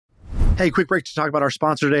Hey, quick break to talk about our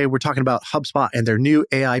sponsor today. We're talking about HubSpot and their new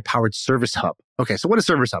AI-powered Service Hub. Okay, so what is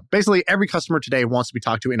Service Hub? Basically, every customer today wants to be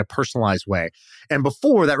talked to in a personalized way. And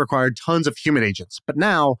before, that required tons of human agents. But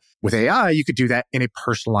now, with AI, you could do that in a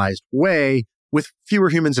personalized way with fewer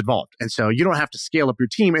humans involved. And so you don't have to scale up your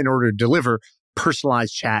team in order to deliver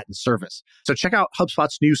personalized chat and service. So check out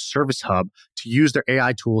HubSpot's new Service Hub to use their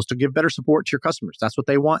AI tools to give better support to your customers. That's what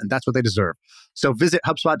they want and that's what they deserve. So visit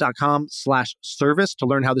HubSpot.com/service to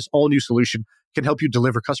learn how this all new solution can help you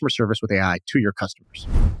deliver customer service with AI to your customers.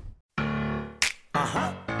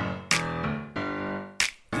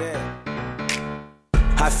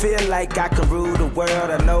 I feel like I can rule the world.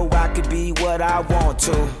 I know I could be what I want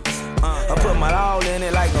to. I put my all in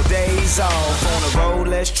it like no days off. On the road,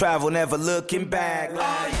 let's travel, never looking back.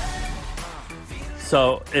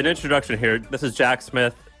 So, an introduction here. This is Jack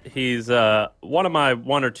Smith. He's one of my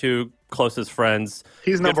one or two closest friends.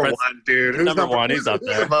 He's number one, dude. Who's number one? He's up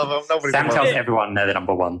there. Above him? Sam tells everyone they're the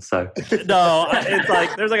number one, so. No, it's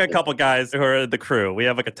like, there's like a couple guys who are the crew. We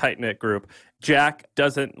have like a tight-knit group. Jack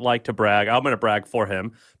doesn't like to brag. I'm going to brag for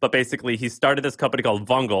him. But basically, he started this company called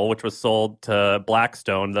Vungle, which was sold to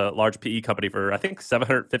Blackstone, the large PE company, for, I think,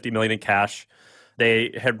 $750 million in cash.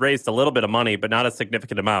 They had raised a little bit of money, but not a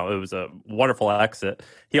significant amount. It was a wonderful exit.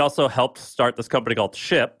 He also helped start this company called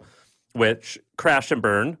Ship, which crashed and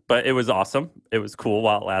burned, but it was awesome. It was cool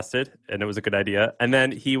while it lasted, and it was a good idea. And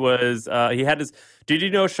then he had his, did you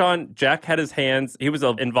know, Sean, Jack had his hands, he was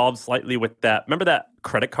involved slightly with that. Remember that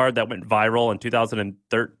credit card that went viral in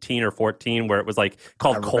 2013 or 14 where it was like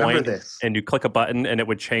called Coin, and you click a button and it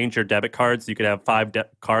would change your debit cards. You could have 5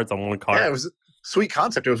 cards on one card. Yeah, it was sweet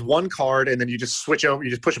concept. It was one card, and then you just switch over, you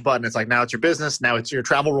just push a button. It's like, now it's your business, now it's your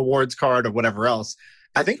travel rewards card or whatever else.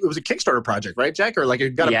 I think it was a Kickstarter project, right, Jack? Or like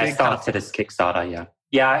it got a big... Yeah, it started as Kickstarter, yeah.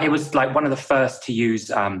 Yeah, it was like one of the first to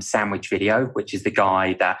use Sandwich Video, which is the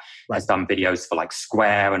guy that has done videos for like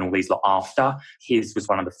Square and all these lot after. His was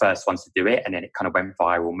one of the first ones to do it, and then it kind of went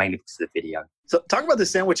viral, mainly because of the video. So talk about the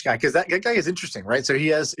Sandwich guy, because that guy is interesting, right? So he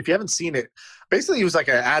has, if you haven't seen it, basically he was like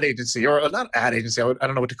an ad agency, or not ad agency, I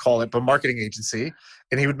don't know what to call it, but marketing agency,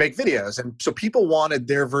 and he would make videos. And so people wanted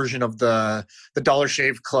their version of the Dollar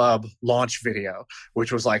Shave Club launch video,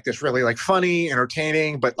 which was like this really like funny,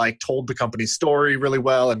 entertaining, but like told the company's story really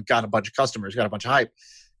well and got a bunch of customers, got a bunch of hype.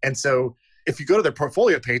 And so if you go to their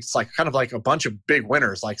portfolio page, it's like kind of like a bunch of big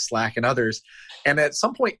winners like Slack and others. And at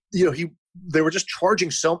some point, you know, they were just charging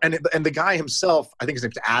and the guy himself, I think his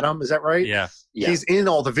name's Adam, is that right? Yeah. He's in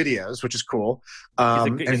all the videos, which is cool.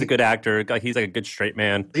 He's a good actor. He's like a good straight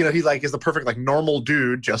man. You know, he like is the perfect like normal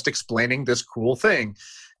dude just explaining this cool thing.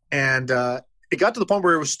 And it got to the point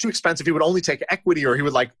where it was too expensive. He would only take equity, or he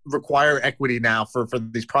would like require equity now for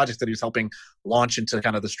these projects that he was helping launch into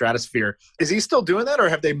kind of the stratosphere. Is he still doing that, or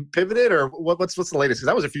have they pivoted, or what's the latest? Because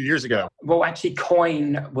that was a few years ago. Well, actually,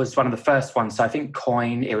 Coin was one of the first ones. So I think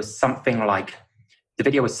Coin, it was something like, the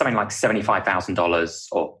video was something like $75,000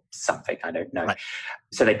 or something, I don't know. Right.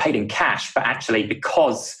 So they paid in cash, but actually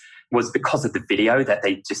because of the video that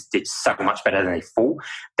they just did so much better than they thought.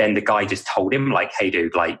 Then the guy just told him like, hey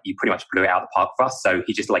dude, like you pretty much blew it out of the park for us. So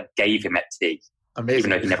he just like gave him equity. Amazing. Even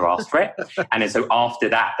though he never asked for it. And then so after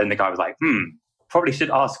that, then the guy was like, probably should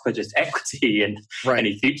ask for just equity and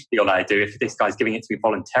any future deal that I do. If this guy's giving it to me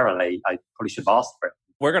voluntarily, I probably should have asked for it.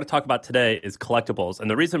 We're going to talk about today is Collectables. And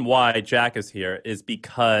the reason why Jack is here is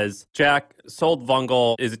because Jack sold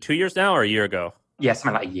Vungle, is it 2 years now or a year ago? Yeah,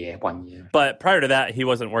 something like 1 year. But prior to that, he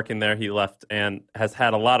wasn't working there. He left and has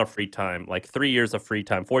had a lot of free time, like 3 years of free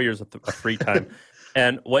time, 4 years of free time.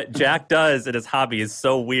 And what Jack does in his hobby is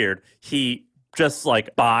so weird. He just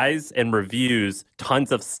like buys and reviews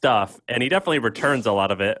tons of stuff, and he definitely returns a lot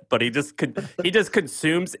of it, but he just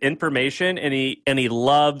consumes information, and he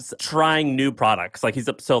loves trying new products. Like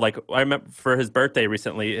so like I remember for his birthday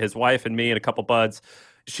recently, his wife and me and a couple buds,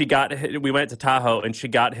 we went to Tahoe and she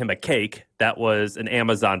got him a cake that was an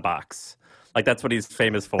Amazon box. Like that's what he's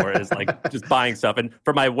famous for, is like just buying stuff. And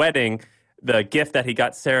for my wedding, the gift that he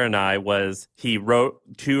got Sarah and I was he wrote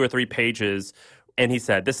 2 or 3 pages and he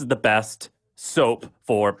said, "This is the best soap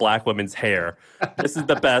for Black women's hair. This is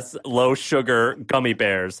the best low sugar gummy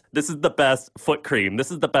bears. This is the best foot cream.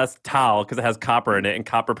 This is the best towel because it has copper in it and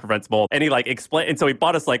copper prevents mold." And he like explained, and so he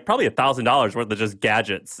bought us like probably $1,000 worth of just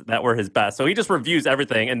gadgets that were his best. So he just reviews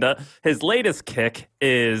everything. And his latest kick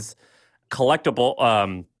is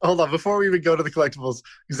collectible. Hold on, before we even go to the collectibles,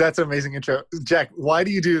 because that's an amazing intro. Jack, why do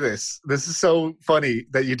you do this? This is so funny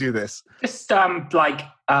that you do this. Just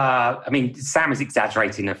I mean, Sam is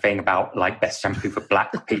exaggerating the thing about like best shampoo for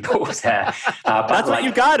black people's hair. But That's what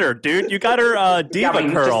you got her, dude. You got her diva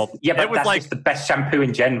curl. But it was that's just the best shampoo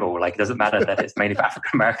in general. Like, it doesn't matter that it's made of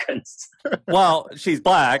African Americans. Well, she's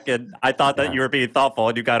black, and I thought that you were being thoughtful,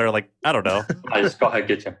 and you got her like, I don't know. I just got her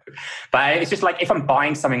good shampoo. But it's just like, if I'm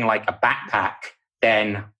buying something like a backpack,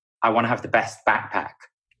 then I want to have the best backpack.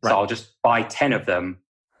 So I'll just buy 10 of them,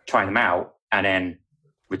 try them out, and then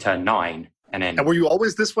return 9. And were you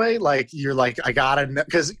always this way? Like, you're like, I gotta,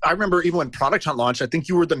 because I remember even when Product Hunt launched, I think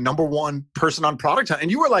you were the number one person on Product Hunt,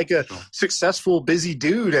 and you were like a successful, busy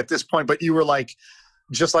dude at this point, but you were like,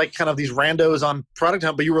 just like kind of these randos on Product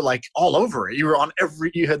Hunt, but you were like all over it. You were on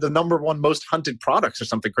you had the number one most hunted products or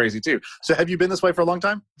something crazy too. So have you been this way for a long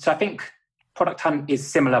time? So I think Product Hunt is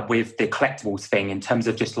similar with the collectibles thing in terms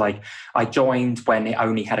of just like, I joined when it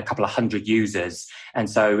only had a couple of hundred users. And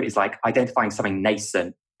so it's like identifying something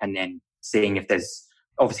nascent and then seeing if there's,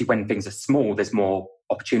 obviously when things are small, there's more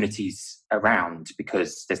opportunities around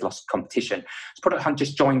because there's lots of competition. So Product Hunt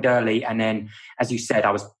just joined early. And then, as you said,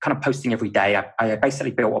 I was kind of posting every day. I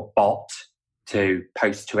basically built a bot to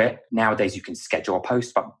post to it. Nowadays you can schedule a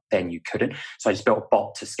post, but then you couldn't. So I just built a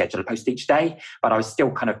bot to schedule a post each day, but I was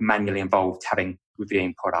still kind of manually involved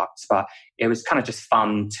reviewing products. But it was kind of just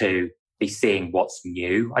fun to be seeing what's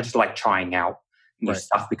new. I just like trying out new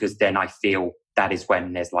stuff because then I feel that is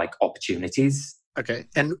when there's like opportunities. Okay.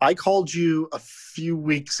 And I called you a few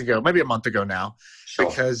weeks ago, maybe a month ago now,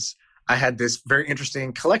 because I had this very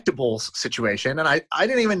interesting collectibles situation. And I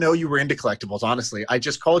didn't even know you were into collectibles, honestly. I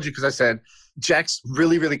just called you because I said, Jack's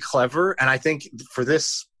really, really clever. And I think for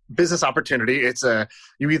this business opportunity, it's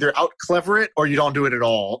you either out clever it or you don't do it at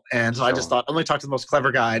all. And so I just thought, I'm going to talk to the most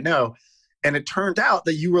clever guy I know. And it turned out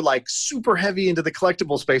that you were like super heavy into the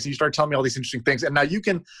collectible space and you started telling me all these interesting things. And now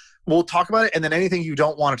we'll talk about it. And then anything you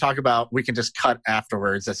don't want to talk about, we can just cut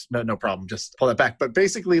afterwards. That's no problem. Just pull that back. But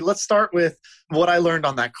basically, let's start with what I learned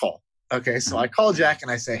on that call. Okay. So I call Jack and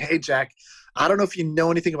I say, hey, Jack, I don't know if you know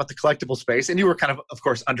anything about the collectible space. And you were kind of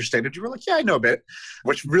course, understated. You were like, yeah, I know a bit,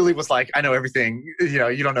 which really was like, I know everything.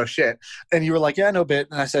 You don't know shit. And you were like, yeah, I know a bit.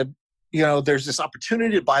 And I said, there's this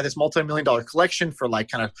opportunity to buy this multi-million-dollar collection for like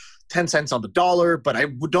kind of 10 cents on the dollar, but I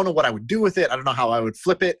don't know what I would do with it. I don't know how I would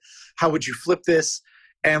flip it. How would you flip this?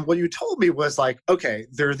 And what you told me was like, okay,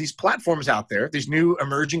 there are these platforms out there, these new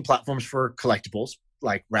emerging platforms for collectibles,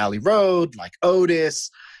 like Rally Road, like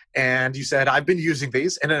Otis. And you said, I've been using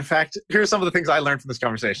these. And in fact, here's some of the things I learned from this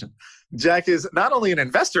conversation. Jack is not only an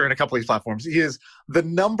investor in a couple of these platforms, he is the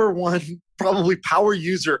number one probably power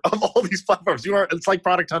user of all these platforms. It's like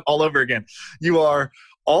Product Hunt all over again. You are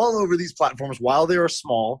all over these platforms while they are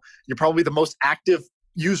small. You're probably the most active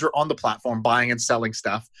user on the platform buying and selling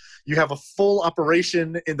stuff. You have a full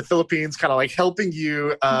operation in the Philippines kind of like helping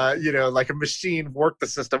you, like a machine work the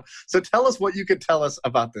system. So tell us what you could tell us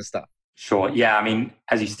about this stuff. Sure. Yeah. I mean,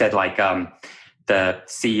 as you said, like the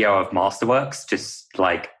CEO of Masterworks just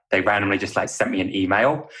like, they randomly just like sent me an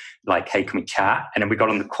email like, hey, can we chat? And then we got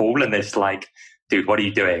on the call and they're just like, dude, what are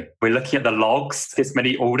you doing? We're looking at the logs, this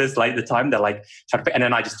many orders like the time. They're like, and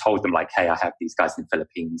then I just told them like, hey, I have these guys in the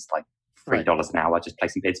Philippines, like $3 an hour, just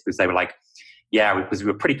placing bids because they were like, yeah, because we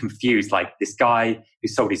were pretty confused. Like this guy who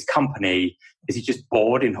sold his company, is he just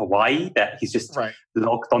bored in Hawaii that he's just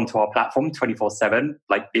logged onto our platform 24/7,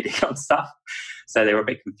 like bidding on stuff? So they were a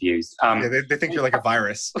bit confused. They think you're like a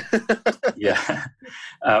virus. Yeah.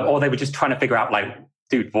 Or they were just trying to figure out like,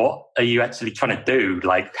 dude, what are you actually trying to do?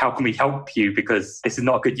 Like, how can we help you? Because this is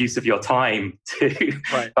not a good use of your time too.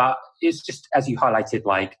 Right. But it's just, as you highlighted,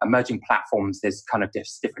 like emerging platforms, there's kind of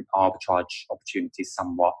different arbitrage opportunities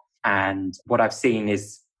somewhat. And what I've seen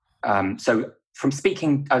is, so from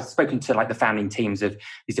speaking, I've spoken to like the founding teams of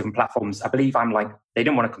these different platforms. I believe I'm like, they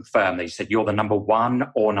didn't want to confirm. They just said, you're the number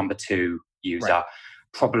 1 or number 2 user,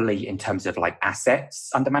 probably in terms of like assets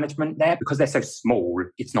under management there. Because they're so small,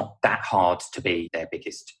 it's not that hard to be their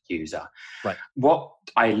biggest user. Right. What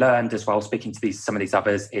I learned as well, speaking to some of these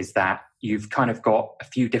others, is that you've kind of got a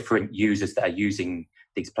few different users that are using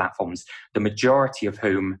these platforms, the majority of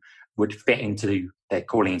whom would fit into, they're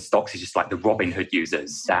calling in stocks, is just like the Robinhood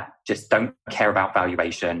users that just don't care about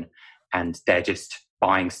valuation and they're just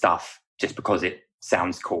buying stuff just because it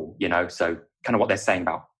sounds cool, So kind of what they're saying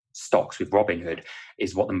about stocks with Robinhood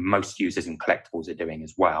is what the most users in collectibles are doing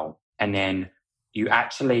as well. And then you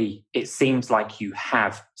actually, it seems like you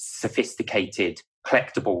have sophisticated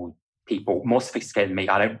collectible people, more sophisticated than me.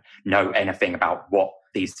 I don't know anything about what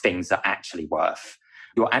these things are actually worth.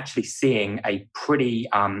 You're actually seeing a pretty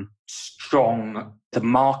strong the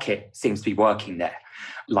market seems to be working there.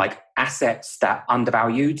 Like assets that are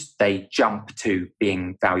undervalued, they jump to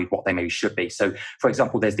being valued what they maybe should be. So, for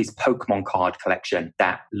example, there's this Pokemon card collection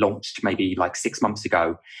that launched maybe like 6 months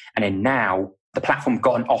ago. And then now the platform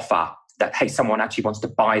got an offer that, hey, someone actually wants to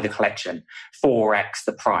buy the collection 4x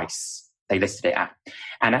the price they listed it at.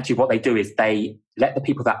 And actually what they do is they let the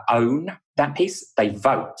people that own that piece, they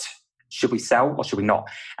vote, should we sell or should we not?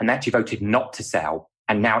 And they actually voted not to sell.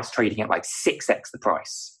 And now it's trading at like 6x the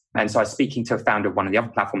price. And so I was speaking to a founder of one of the other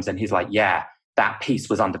platforms and he's like, yeah, that piece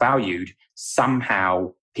was undervalued.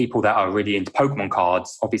 Somehow people that are really into Pokemon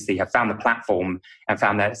cards obviously have found the platform and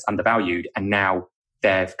found that it's undervalued. And now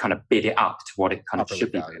they've kind of bid it up to what it kind of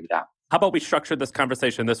should be valued at. How about we structure this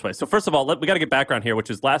conversation this way? So first of all, we got to get background here, which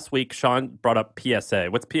is last week, Sean brought up PSA.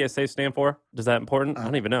 What's PSA stand for? Is that important? I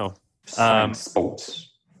don't even know. Sports.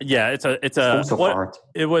 Yeah,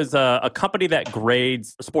 it was a company that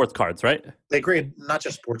grades sports cards, right? They grade not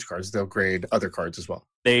just sports cards; they'll grade other cards as well.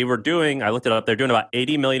 They were doing, I looked it up, they're doing about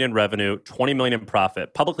 80 million in revenue, 20 million in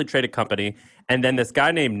profit, publicly traded company. And then this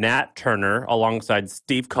guy named Nat Turner alongside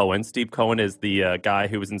Steve Cohen. Steve Cohen is the guy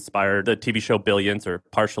who was inspired the TV show Billions, or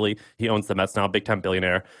partially. He owns the Mets now, big time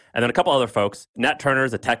billionaire. And then a couple other folks. Nat Turner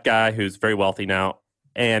is a tech guy who's very wealthy now.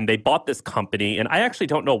 And they bought this company, and I actually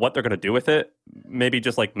don't know what they're going to do with it. Maybe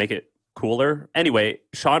just like make it cooler. Anyway,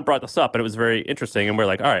 Sean brought this up, and it was very interesting. And we're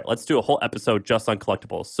like, all right, let's do a whole episode just on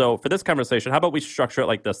collectibles. So for this conversation, how about we structure it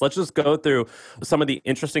like this? Let's just go through some of the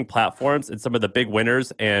interesting platforms and some of the big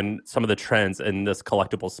winners and some of the trends in this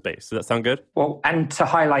collectible space. Does that sound good? Well, and to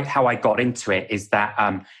highlight how I got into it is that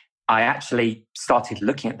I actually started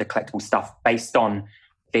looking at the collectible stuff based on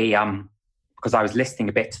the... because I was listening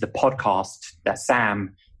a bit to the podcast that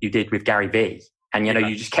Sam, you did with Gary Vee. And, you know,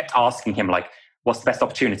 you just kept asking him, like, what's the best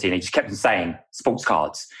opportunity? And he just kept on saying sports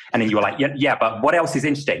cards. And then you were like, yeah, but what else is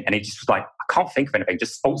interesting? And he just was like, I can't think of anything.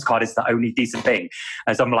 Just sports card is the only decent thing.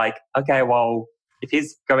 And so I'm like, okay, well, if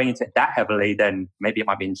he's going into it that heavily, then maybe it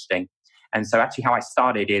might be interesting. And so actually how I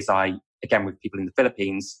started is again, with people in the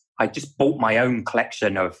Philippines, I just bought my own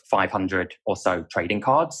collection of 500 or so trading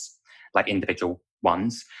cards, like individual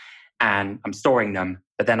ones. And I'm storing them.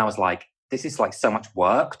 But then I was like, this is like so much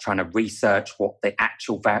work trying to research what the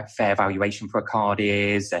actual fair valuation for a card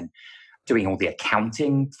is and doing all the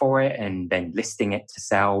accounting for it and then listing it to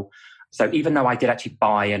sell. So even though I did actually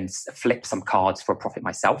buy and flip some cards for a profit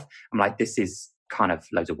myself, I'm like, this is kind of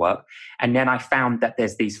loads of work. And then I found that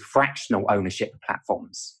there's these fractional ownership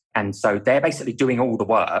platforms. And so they're basically doing all the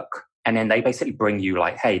work. And then they basically bring you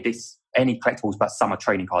like, hey, any collectibles, but some are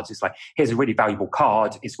trading cards. It's like, here's a really valuable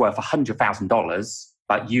card. It's worth $100,000,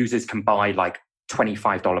 but users can buy like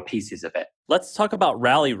 $25 pieces of it. Let's talk about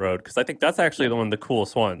Rally Road, because I think that's actually the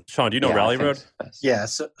coolest one. Sean, do you know Rally Road? Yeah,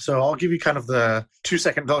 so I'll give you kind of the 2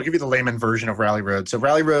 second, I'll give you the layman version of Rally Road. So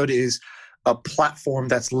Rally Road is a platform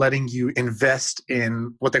that's letting you invest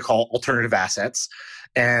in what they call alternative assets.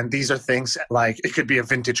 And these are things like, it could be a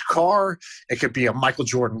vintage car, it could be a Michael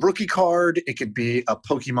Jordan rookie card, it could be a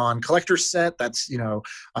Pokemon collector set that's,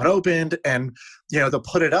 unopened, and, they'll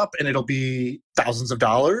put it up and it'll be thousands of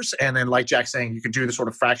dollars. And then like Jack's saying, you can do the sort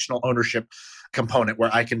of fractional ownership component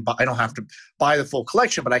where I don't have to buy the full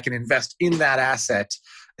collection, but I can invest in that asset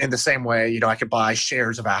in the same way, I could buy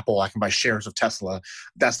shares of Apple, I can buy shares of Tesla.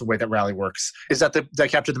 That's the way that Rally works. Is that did I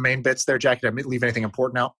capture the main bits there, Jack? Did I leave anything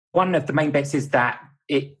important out? One of the main bits is that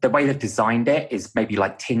the way they've designed it is maybe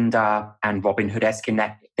like Tinder and Robinhood-esque in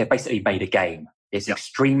that they've basically made a game. It's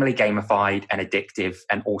extremely gamified and addictive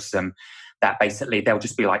and awesome that basically they'll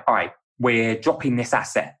just be like, all right, we're dropping this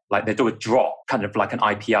asset. Like they do a drop, kind of like an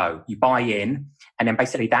IPO. You buy in and then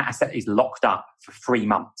basically that asset is locked up for 3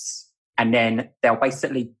 months. And then they'll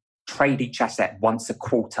basically trade each asset once a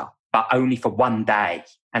quarter, but only for 1 day.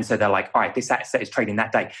 And so they're like, all right, this asset is trading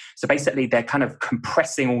that day. So basically they're kind of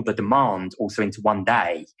compressing all the demand also into 1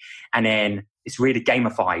 day. And then it's really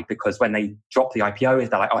gamified because when they drop the IPO,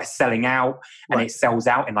 they're like, oh, it's selling out. And it sells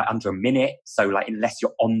out in like under a minute. So like, unless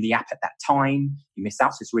you're on the app at that time, you miss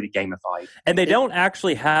out. So it's really gamified. And they don't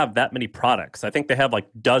actually have that many products. I think they have like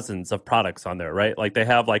dozens of products on there, right? Like they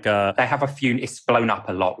have They have a few. It's blown up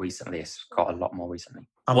a lot recently. It's got a lot more recently.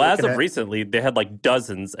 As of recently, they had like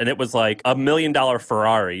dozens, and it was like $1 million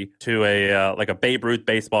Ferrari to a Babe Ruth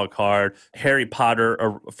baseball card, Harry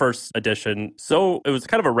Potter first edition. So it was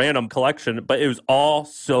kind of a random collection, but it was all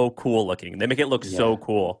so cool looking. They make it look so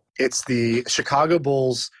cool. It's the Chicago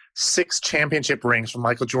Bulls 6 championship rings from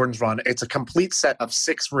Michael Jordan's run. It's a complete set of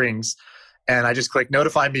 6 rings, and I just click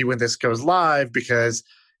notify me when this goes live because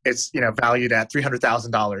it's valued at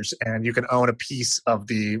 $300,000, and you can own a piece of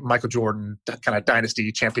the Michael Jordan kind of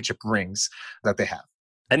dynasty championship rings that they have.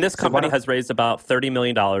 And this company has raised about $30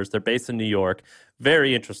 million. They're based in New York.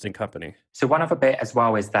 Very interesting company. So one other bit as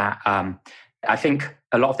well is that I think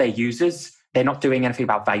a lot of their users, they're not doing anything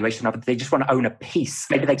about valuation of it. They just want to own a piece.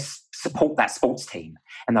 Maybe they support that sports team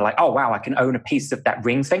and they're like, oh, wow, I can own a piece of that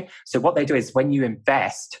rings thing. So what they do is when you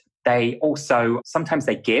invest, they also, sometimes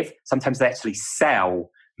they give, sometimes they actually sell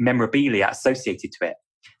memorabilia associated to it.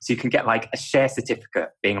 So you can get like a share certificate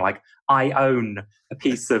being like, I own a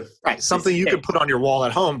piece of... Right, something you could put on your wall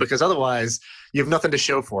at home, because otherwise you have nothing to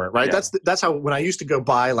show for it, right? Yeah. That's how, when I used to go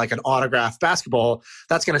buy like an autographed basketball,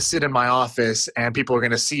 that's going to sit in my office and people are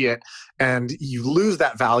going to see it, and you lose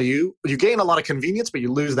that value. You gain a lot of convenience, but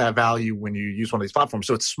you lose that value when you use one of these platforms.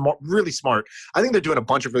 So it's smart, really smart. I think they're doing a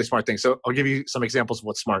bunch of really smart things. So I'll give you some examples of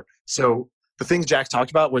what's smart. So the things Jack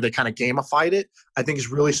talked about where they kind of gamified it, I think is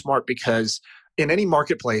really smart, because in any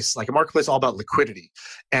marketplace, like a marketplace, all about liquidity.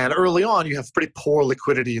 And early on, you have pretty poor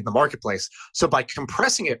liquidity in the marketplace. So by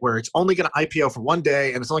compressing it where it's only going to IPO for one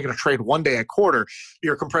day and it's only going to trade one day a quarter,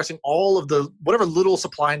 you're compressing all of the, whatever little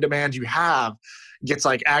supply and demand you have gets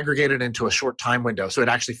like aggregated into a short time window. So it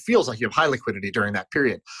actually feels like you have high liquidity during that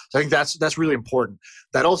period. So I think that's really important.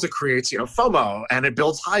 That also creates, FOMO, and it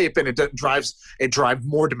builds hype, and it drives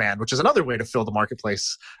more demand, which is another way to fill the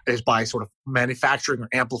marketplace, is by sort of manufacturing or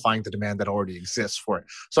amplifying the demand that already exists for it.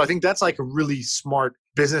 So I think that's like a really smart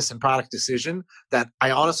business and product decision that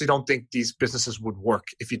I honestly don't think these businesses would work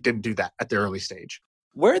if you didn't do that at the early stage.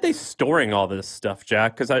 Where are they storing all this stuff,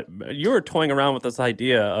 Jack? Because you were toying around with this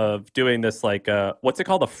idea of doing this, like, what's it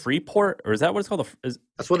called, a free port? Or is that what it's called?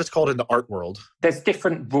 That's what it's called in the art world. There's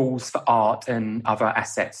different rules for art, and other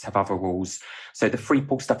assets have other rules. So the free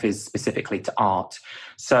port stuff is specifically to art.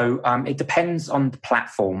 So it depends on the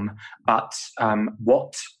platform, but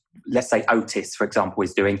what, let's say Otis, for example,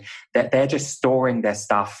 is doing, that they're just storing their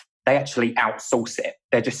stuff. They actually outsource it.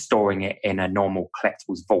 They're just storing it in a normal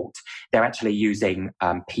collectibles vault. They're actually using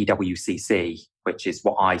PWCC, which is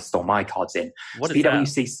what I store my cards in. What so is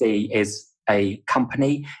PWCC that? is a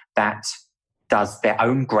company that does their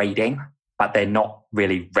own grading, but they're not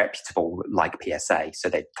really reputable like PSA. So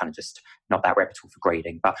they're kind of just not that reputable for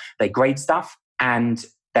grading. But they grade stuff, and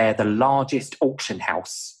they're the largest auction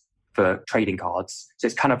house for trading cards. So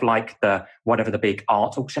it's kind of like whatever the big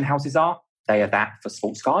art auction houses are. They are that for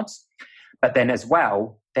sports cards. But then as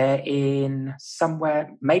well, they're in somewhere,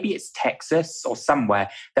 maybe it's Texas or somewhere,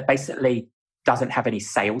 that basically doesn't have any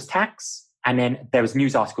sales tax. And then there was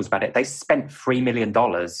news articles about it. They spent $3 million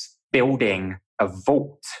building a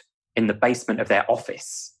vault in the basement of their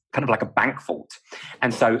office, kind of like a bank vault.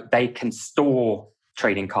 And so they can store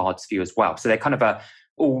trading cards for you as well. So they're kind of a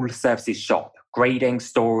all services shop, grading,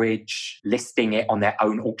 storage, listing it on their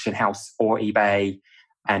own auction house or eBay.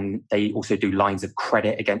 And they also do lines of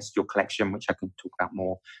credit against your collection, which I can talk about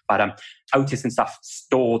more. But Otis and stuff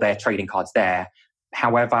store their trading cards there.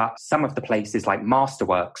 However, some of the places like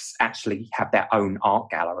Masterworks actually have their own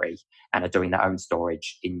art gallery and are doing their own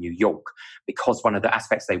storage in New York, because one of the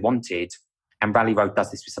aspects they wanted, and Rally Road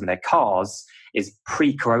does this with some of their cars, is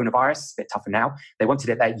pre-coronavirus, a bit tougher now. They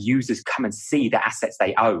wanted it that users come and see the assets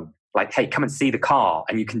they own. Like, hey, come and see the car.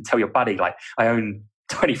 And you can tell your buddy, like, I own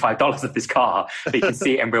 $25 of this car, but you can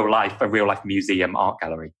see it in real life, a real life museum art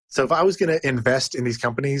gallery. So if I was going to invest in these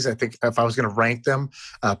companies, I think if I was going to rank them,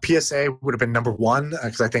 PSA would have been number one,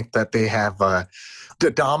 because I think that they have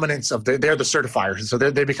the dominance of they're the certifiers. And so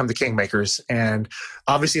they become the kingmakers. And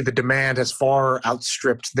obviously the demand has far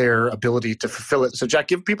outstripped their ability to fulfill it. So Jack,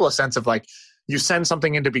 give people a sense of, like, you send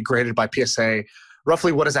something in to be graded by PSA.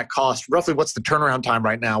 Roughly, what does that cost? Roughly, what's the turnaround time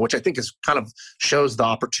right now? Which I think is kind of shows the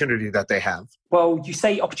opportunity that they have. Well, you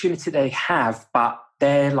say opportunity they have, but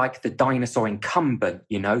they're like the dinosaur incumbent,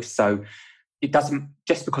 So it doesn't,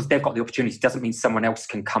 just because they've got the opportunity doesn't mean someone else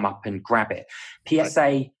can come up and grab it.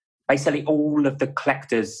 PSA, basically all of the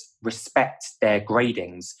collectors respect their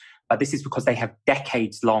gradings, but this is because they have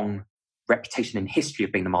decades-long reputation and history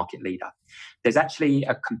of being the market leader. There's actually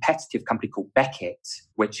a competitive company called Beckett,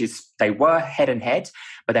 they were head and head,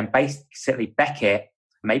 but then basically Beckett,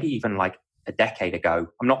 maybe even like a decade ago,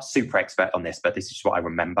 I'm not super expert on this, but this is what I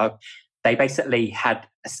remember. They basically had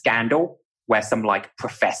a scandal where some like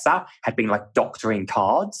professor had been like doctoring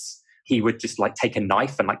cards. He would just like take a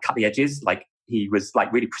knife and like cut the edges. Like he was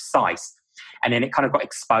like really precise. And then it kind of got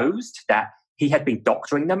exposed that he had been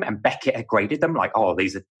doctoring them, and Beckett had graded them like, oh,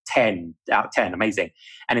 these are 10 out of 10, amazing.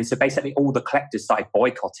 And then so basically all the collectors started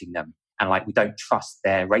boycotting them, and like, we don't trust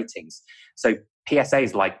their ratings. So PSA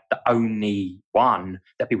is like the only one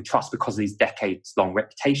that people trust because of these decades long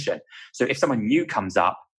reputation. So if someone new comes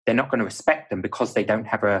up, they're not going to respect them because they don't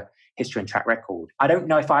have a history and track record. I don't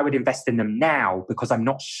know if I would invest in them now because I'm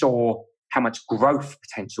not sure how much growth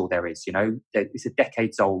potential there is. It's a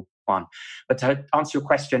decades old one. But to answer your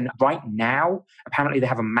question, right now, apparently they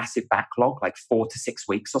have a massive backlog, like 4 to 6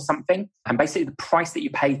 weeks or something. And basically the price that you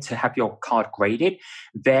pay to have your card graded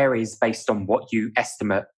varies based on what you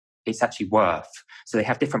estimate it's actually worth. So they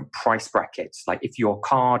have different price brackets. Like if your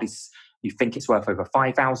card you think it's worth over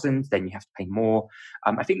 5,000, then you have to pay more.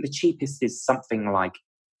 I think the cheapest is something like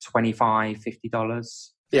 $25, $50.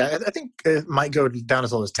 Yeah, I think it might go down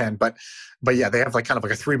as low as 10, but yeah, they have kind of a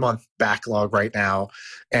 3-month backlog right now.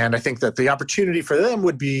 And I think that the opportunity for them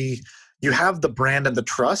would be, you have the brand and the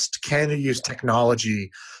trust. Can you use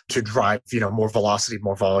technology to drive, more velocity,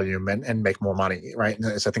 more volume, and make more money, right?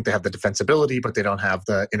 And so I think they have the defensibility, but they don't have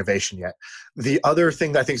the innovation yet. The other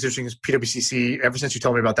thing that I think is interesting is PwCC. Ever since you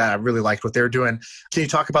told me about that, I really liked what they're doing. Can you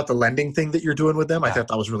talk about the lending thing that you're doing with them? I thought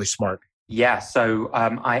that was really smart. Yeah, so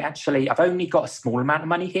I've only got a small amount of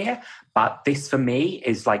money here, but this for me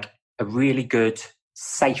is like a really good,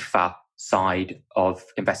 safer side of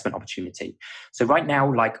investment opportunity. So right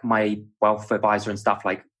now, like my wealth advisor and stuff,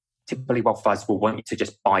 like typically wealth advisors will want you to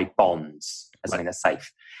just buy bonds as something that's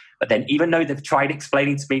safe. But then even though they've tried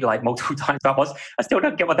explaining to me like multiple times about bonds, I still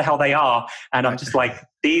don't get what the hell they are. And I'm just like,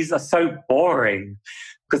 these are so boring.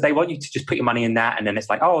 Because they want you to just put your money in that, and then it's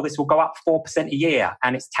like, oh, this will go up 4% a year,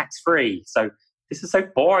 and it's tax-free. So this is so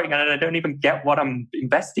boring, and I don't even get what I'm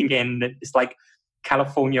investing in. It's like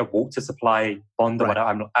California water supply bond or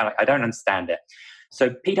whatever. I don't understand it.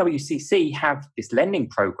 So PwCC have this lending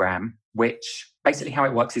program, which basically how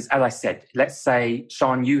it works is, as I said, let's say,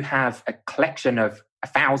 Sean, you have a collection of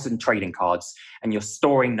 1,000 trading cards, and you're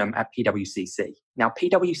storing them at PwCC. Now,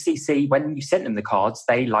 PwCC, when you sent them the cards,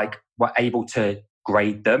 they were able to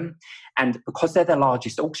grade them. And because they're the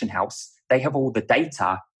largest auction house, they have all the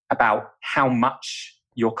data about how much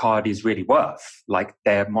your card is really worth. Like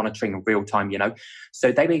they're monitoring in real time,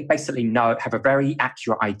 So they basically have a very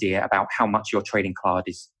accurate idea about how much your trading card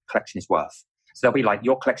collection is worth. So they'll be like,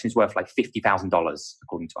 your collection is worth like $50,000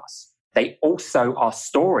 according to us. They also are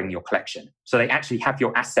storing your collection. So they actually have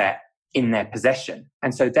your asset in their possession.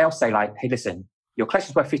 And so they'll say like, hey, listen, your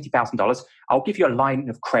collection's worth $50,000. I'll give you a line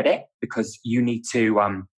of credit because you need to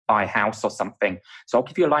buy a house or something. So I'll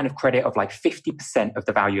give you a line of credit of like 50% of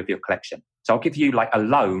the value of your collection. So I'll give you like a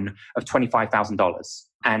loan of $25,000.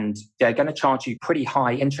 And they're going to charge you pretty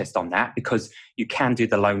high interest on that because you can do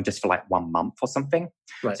the loan just for like 1 month or something.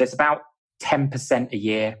 Right. So it's about 10% a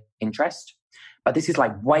year interest. But this is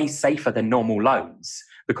like way safer than normal loans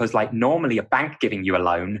because like normally a bank giving you a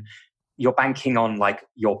loan, you're banking on like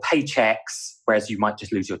your paychecks, whereas you might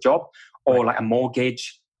just lose your job, or like a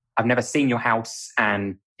mortgage. I've never seen your house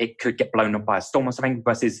and it could get blown up by a storm or something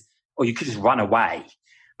versus, or you could just run away.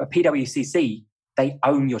 But PwCC, they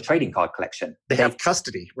own your trading card collection. They have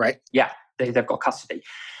custody, right? Yeah, they've got custody.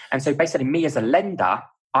 And so basically me as a lender,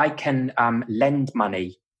 I can lend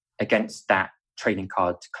money against that trading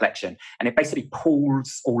card collection. And it basically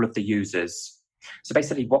pools all of the users. So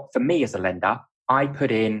basically for me as a lender, I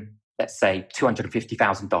put in, let's say,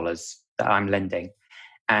 $250,000 that I'm lending,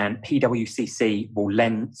 and PwCC will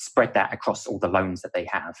spread that across all the loans that they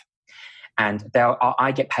have. And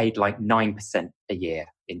I get paid like 9% a year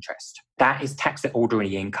interest. That is taxed at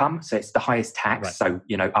ordinary income. So it's the highest tax. Right.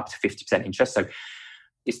 So, up to 50% interest. So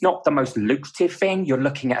it's not the most lucrative thing. You're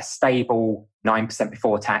looking at a stable 9%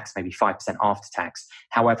 before tax, maybe 5% after tax.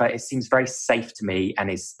 However, it seems very safe to me and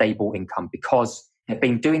is stable income because they've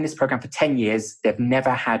been doing this program for 10 years. They've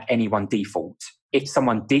never had anyone default. If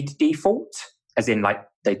someone did default, as in like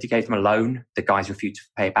they gave them a loan, the guys refused to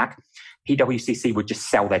pay it back, PwCC would just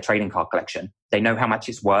sell their trading card collection. They know how much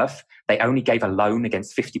it's worth. They only gave a loan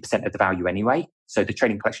against 50% of the value anyway. So the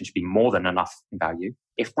trading collection should be more than enough in value.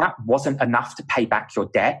 If that wasn't enough to pay back your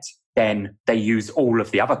debt, then they use all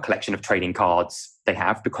of the other collection of trading cards they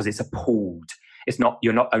have because it's a pooled.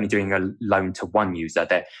 You're not only doing a loan to one user,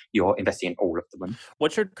 that you're investing in all of them.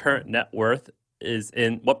 What's your current net worth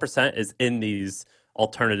what percent is in these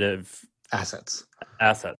alternative assets?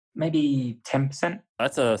 Maybe 10%.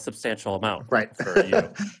 That's a substantial amount, right? For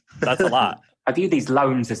you. That's a lot. I view these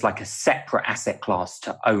loans as like a separate asset class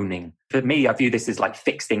to owning. For me, I view this as like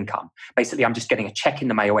fixed income. Basically, I'm just getting a check in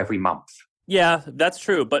the mail every month. Yeah, that's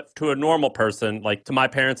true. But to a normal person, like to my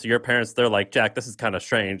parents or your parents, they're like, Jack, this is kind of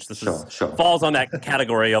strange. This falls on that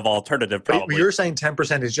category of alternative, probably. You're saying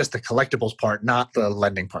 10% is just the collectibles part, not the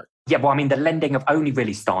lending part. Yeah, well, I mean, the lending, I've only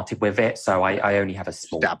really started with it, so I only have a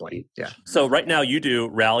small... Dabbling, yeah. So right now you do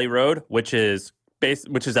Rally Road, which is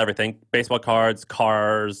which is everything: baseball cards,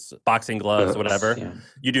 cars, boxing gloves, Books, whatever. yeah.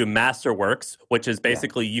 You do Masterworks, which is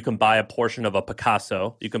basically you can buy a portion of a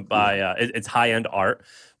Picasso. You can buy it's high-end art.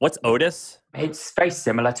 What's Otis? It's very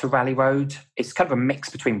similar to Rally Road. It's kind of a mix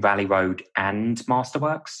between Rally Road and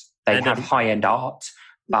Masterworks. They have high-end art,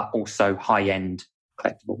 but also high-end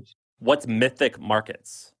collectibles. What's Mythic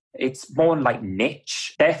Markets? It's more like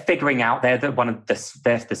niche. They're figuring out, they're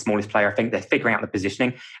the smallest player, I think. They're figuring out the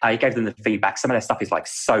positioning. I gave them the feedback. Some of their stuff is like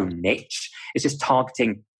so niche. It's just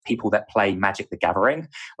targeting people that play Magic the Gathering.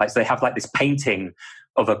 Like, so they have like this painting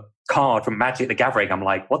of a card from Magic the Gathering. I'm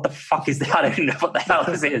like, what the fuck is that? I don't know what the hell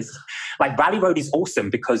this is. Like, Rally Road is awesome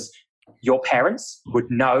because your parents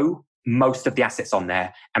would know most of the assets on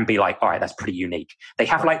there and be like, all right, that's pretty unique. They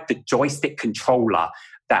have like the joystick controller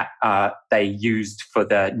that they used for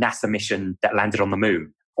the NASA mission that landed on the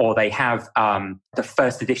moon. Or they have the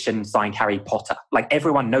first edition signed Harry Potter. Like,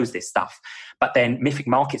 everyone knows this stuff. But then Mythic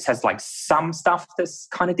Markets has like some stuff that's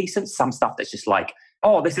kind of decent, some stuff that's just like,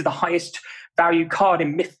 oh, this is the highest value card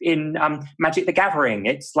in Magic the Gathering.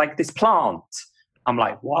 It's like this plant. I'm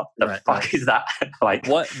like, what the fuck is that? Like,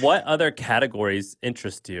 what other categories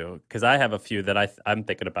interest you? Because I have a few that I'm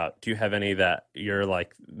thinking about. Do you have any that you're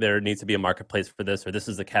like, there needs to be a marketplace for this, or this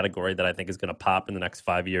is a category that I think is going to pop in the next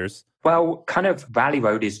 5 years? Well, kind of Rally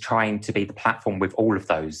Road is trying to be the platform with all of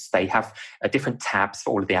those. They have different tabs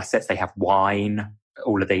for all of the assets. They have wine,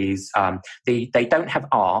 all of these. They don't have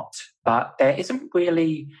art, but there isn't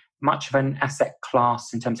really much of an asset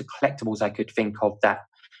class in terms of collectibles I could think of that.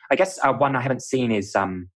 I guess one I haven't seen is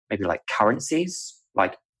maybe like currencies,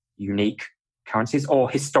 like unique currencies or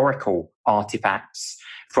historical artifacts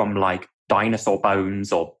from like dinosaur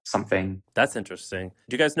bones or something. That's interesting.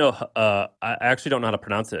 Do you guys know, I actually don't know how to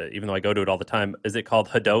pronounce it, even though I go to it all the time. Is it called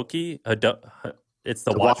Hadoki? It's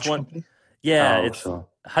the watch one? Company? Yeah. Sure.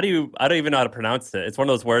 I don't even know how to pronounce it. It's one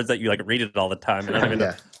of those words that you like read it all the time. And I don't even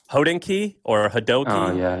know. Hodenki or Hadoki?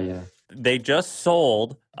 Oh, yeah. They just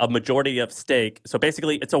sold a majority of stake. So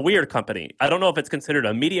basically, it's a weird company. I don't know if it's considered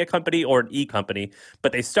a media company or an e-company,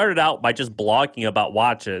 but they started out by just blogging about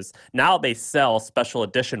watches. Now they sell special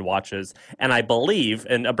edition watches. And I believe,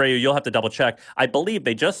 and Abreu, you'll have to double check, I believe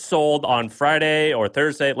they just sold on Friday or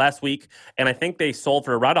Thursday last week. And I think they sold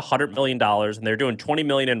for around $100 million and they're doing $20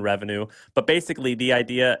 million in revenue. But basically the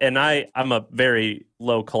idea, and I'm a very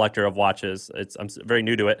low collector of watches. I'm very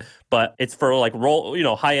new to it, but it's for like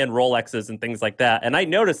high-end Rolexes and things like that. And I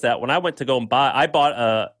noticed that when I went to go and buy,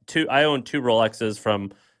 I own two Rolexes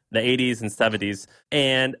from the 80s and 70s.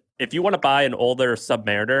 And if you want to buy an older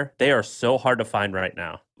Submariner, they are so hard to find right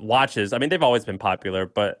now. Watches, I mean, they've always been popular,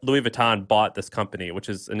 but Louis Vuitton bought this company, which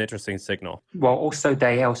is an interesting signal. Well, also,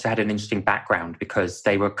 they also had an interesting background because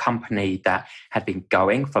they were a company that had been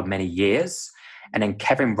going for many years. And then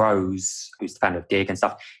Kevin Rose, who's the founder of Dig and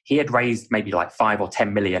stuff, he had raised maybe like 5 or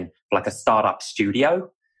 10 million for like a startup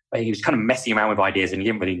studio. But he was kind of messing around with ideas and he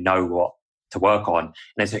didn't really know what to work on. And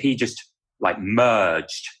then so he just like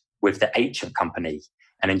merged with the H company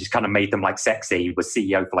and then just kind of made them like sexy, was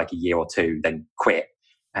CEO for like a year or two, then quit.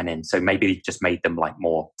 And then so maybe he just made them like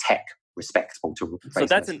more tech respectable to so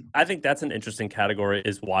I think that's an interesting category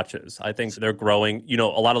is watches. I think they're growing. A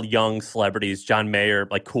lot of young celebrities, John Mayer,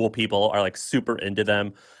 like cool people are like super into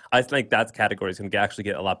them. I think that category is going to actually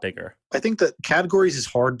get a lot bigger. I think that categories is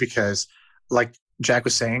hard because, like Jack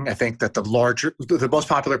was saying, I think that the most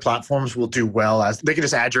popular platforms will do well as they can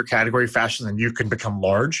just add your category faster than you can become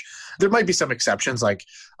large. There might be some exceptions. Like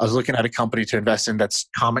I was looking at a company to invest in that's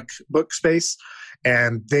comic book space,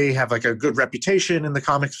 and they have like a good reputation in the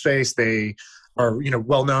comic space. They are,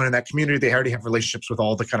 well known in that community. They already have relationships with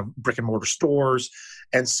all the kind of brick and mortar stores.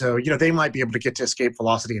 And so, they might be able to get to escape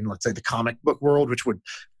velocity in, let's say, the comic book world, which would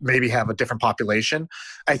maybe have a different population.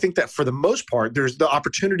 I think that for the most part, there's the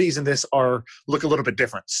opportunities in this look a little bit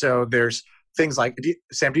different. So there's things like,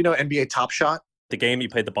 Sam, do you know NBA Top Shot? The game you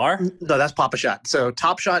played the bar? No, that's Papa Shot. So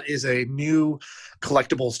Top Shot is a new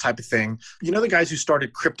collectibles type of thing. You know the guys who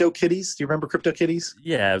started Crypto Kitties? Do you remember Crypto Kitties?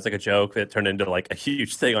 Yeah, it was like a joke that turned into like a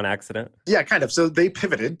huge thing on accident. Yeah, kind of. So they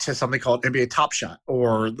pivoted to something called NBA Top Shot,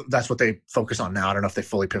 or that's what they focus on now. I don't know if they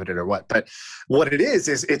fully pivoted or what. But what it is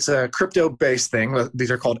it's a crypto-based thing.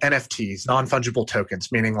 These are called NFTs, non-fungible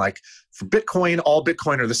tokens, meaning like for Bitcoin, all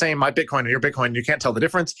Bitcoin are the same. My Bitcoin and your Bitcoin, you can't tell the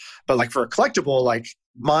difference. But like for a collectible, like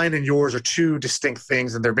mine and yours are two distinct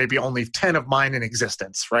things, and there may be only 10 of mine in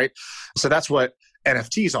existence, right? So that's what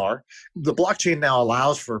NFTs are. The blockchain now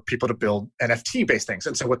allows for people to build NFT-based things.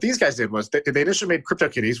 And so what these guys did was they initially made Crypto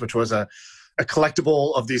Kitties, which was a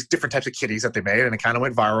collectible of these different types of kitties that they made, and it kind of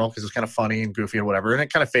went viral because it was kind of funny and goofy and whatever, and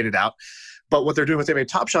it kind of faded out. But what they're doing with NBA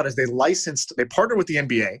Top Shot is they partnered with the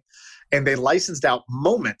NBA, and they licensed out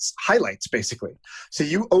moments, highlights, basically. So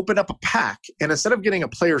you open up a pack, and instead of getting a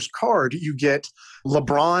player's card, you get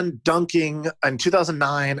LeBron dunking in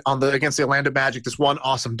 2009 against the Orlando Magic, this one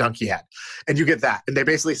awesome dunk he had. And you get that. And they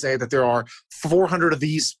basically say that there are 400 of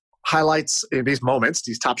these highlights, these moments,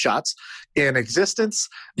 these top shots in existence.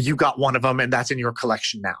 You got one of them, and that's in your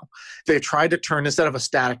collection now. They tried to turn, instead of a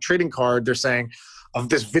static trading card, they're saying of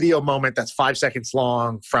this video moment that's 5 seconds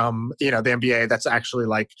long from the NBA, that's actually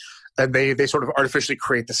like, and they sort of artificially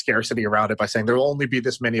create the scarcity around it by saying there will only be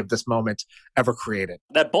this many of this moment ever created.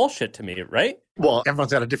 That bullshit to me, right? Well,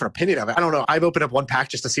 everyone's got a different opinion of it. I don't know. I've opened up one pack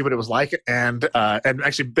just to see what it was like, and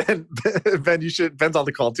actually Ben's on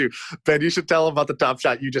the call too. Ben, you should tell him about the top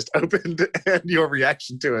shot you just opened and your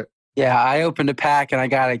reaction to it. Yeah, I opened a pack and I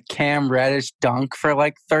got a Cam Reddish dunk for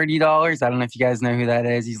like $30. I don't know if you guys know who that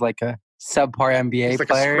is. He's like a subpar NBA like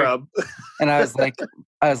player. A scrub. And I was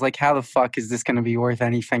like, how the fuck is this going to be worth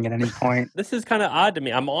anything at any point? This is kind of odd to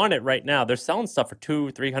me. I'm on it right now. They're selling stuff for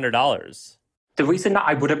 $200-$300. The reason that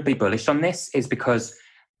I wouldn't be bullish on this is because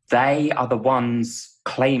they are the ones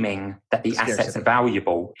claiming that the assets are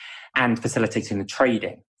valuable and facilitating the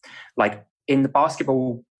trading. Like in the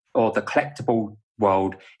basketball or the collectible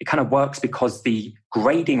world, it kind of works because the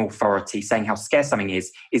grading authority saying how scarce something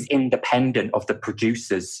is independent of the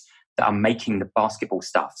producers that are making the basketball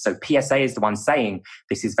stuff. So PSA is the one saying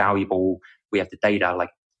this is valuable. We have the data.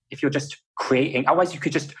 Like if you're just creating, otherwise you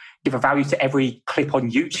could just give a value to every clip on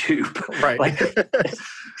YouTube. Right.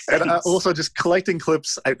 And also just collecting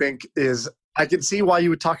clips, I think I can see why you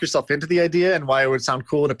would talk yourself into the idea and why it would sound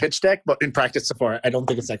cool in a pitch deck, but in practice so far, I don't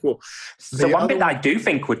think it's that cool. So one bit that I do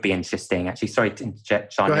think would be interesting, actually, sorry to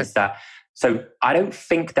interject, John, is that, so I don't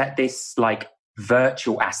think that this like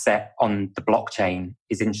virtual asset on the blockchain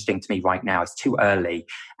is interesting to me right now. It's too early.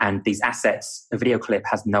 And these assets, the video clip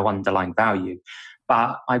has no underlying value.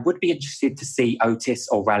 But I would be interested to see Otis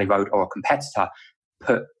or Rally Road or a competitor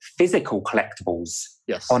put physical collectibles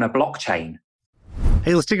on a blockchain.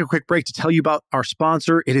 Hey, let's take a quick break to tell you about our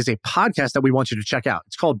sponsor. It is a podcast that we want you to check out.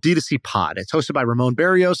 It's called D2C Pod. It's hosted by Ramon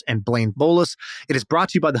Barrios and Blaine Bolus. It is brought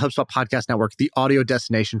to you by the HubSpot Podcast Network, the audio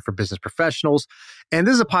destination for business professionals. And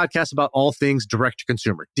this is a podcast about all things direct to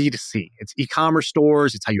consumer, D2C. It's e-commerce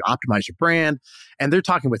stores. It's how you optimize your brand. And they're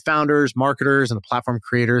talking with founders, marketers, and the platform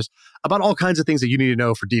creators about all kinds of things that you need to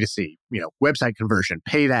know for D2C. Website conversion,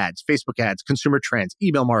 paid ads, Facebook ads, consumer trends,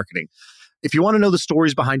 email marketing. If you want to know the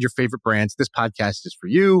stories behind your favorite brands, this podcast is for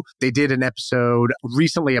you. They did an episode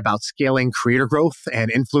recently about scaling creator growth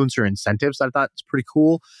and influencer incentives that I thought was pretty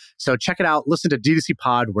cool. So check it out. Listen to D2C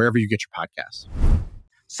Pod wherever you get your podcasts.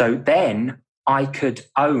 So then I could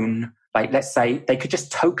own, like, let's say they could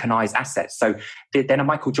just tokenize assets. So then a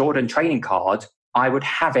Michael Jordan trading card, I would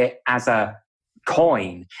have it as a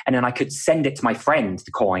coin, and then I could send it to my friend, the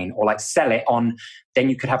coin, or like sell it on, then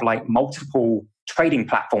you could have like multiple trading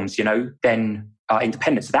platforms, then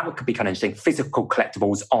independent. So that could be kind of interesting. Physical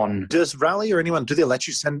collectibles on. Does Rally or anyone, do they let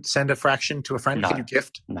you send a fraction to a friend? No. Can you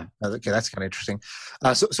gift? No. Okay, that's kind of interesting.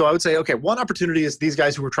 So I would say, okay, one opportunity is these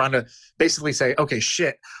guys who were trying to basically say, okay,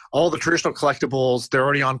 shit, all the traditional collectibles, they're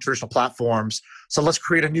already on traditional platforms. So let's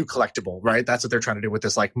create a new collectible, right? That's what they're trying to do with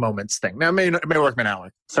this like moments thing. Now, it may work, may not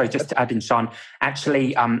work. Sorry, just to add in, Sean,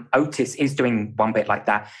 actually, Otis is doing one bit like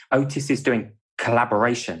that. Otis is doing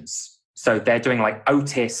collaborations. So they're doing like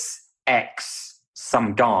Otis X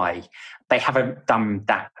some guy. They haven't done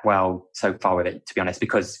that well so far with it, to be honest,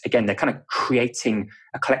 because again, they're kind of creating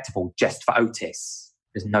a collectible just for Otis.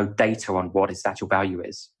 There's no data on what its actual value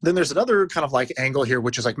is. Then there's another kind of like angle here,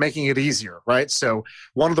 which is like making it easier, right? So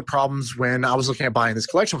one of the problems when I was looking at buying this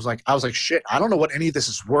collection was like, I was like, shit, I don't know what any of this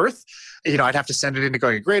is worth. I'd have to send it in to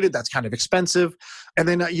go get graded. That's kind of expensive. And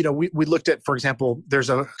then, we looked at, for example, there's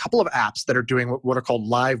a couple of apps that are doing what are called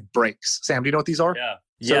live breaks. Sam, do you know what these are? Yeah.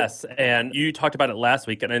 Yes, and you talked about it last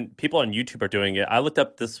week, and then people on YouTube are doing it. I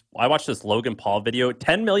watched this Logan Paul video,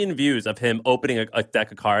 10 million views of him opening a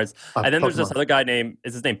deck of cards. And then there's this other guy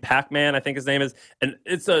is his name Pac-Man, I think his name is. And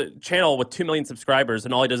it's a channel with 2 million subscribers,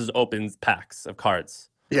 and all he does is opens packs of cards.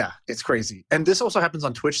 Yeah, it's crazy. And this also happens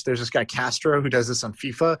on Twitch. There's this guy, Castro, who does this on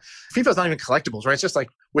FIFA. FIFA's not even collectibles, right? It's just like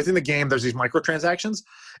within the game, there's these microtransactions.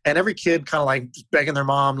 And every kid kind of like begging their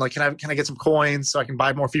mom, like, can I get some coins so I can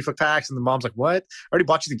buy more FIFA packs? And the mom's like, what? I already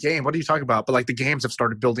bought you the game. What are you talking about? But like the games have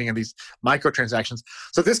started building in these microtransactions.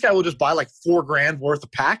 So this guy will just buy like $4,000 worth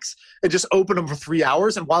of packs and just open them for 3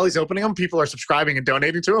 hours. And while he's opening them, people are subscribing and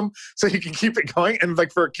donating to him so he can keep it going. And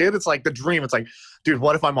like for a kid, it's like the dream. It's like, dude,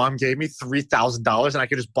 what if my mom gave me $3,000 and I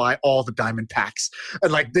could just buy all the diamond packs?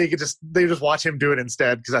 And like they just watch him do it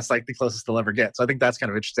instead because that's like the closest they'll ever get. So I think that's kind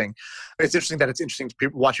of interesting. It's interesting that it's interesting to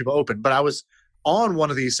watch people open. But I was on one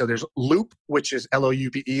of these. So there's Loop, which is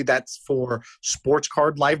Loupe. That's for sports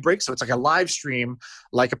card live breaks. So it's like a live stream,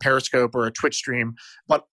 like a Periscope or a Twitch stream.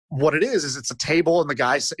 But what it is it's a table, and the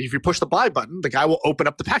guy, if you push the buy button, the guy will open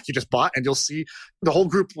up the pack you just bought, and you'll see the whole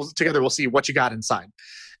group together will see what you got inside.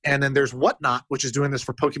 And then there's Whatnot, which is doing this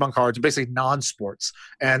for Pokemon cards and basically non-sports.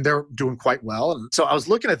 And they're doing quite well. And so I was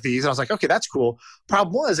looking at these and I was like, okay, that's cool.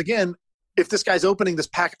 Problem was, again, if this guy's opening this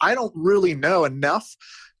pack, I don't really know enough.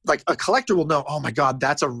 Like a collector will know, oh my God,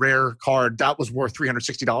 that's a rare card. That was worth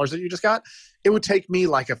 $360 that you just got. It would take me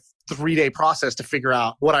like a 3-day process to figure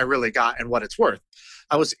out what I really got and what it's worth.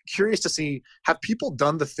 I was curious to see, have people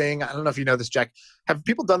done the thing, I don't know if you know this, Jack, have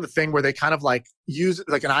people done the thing where they kind of like use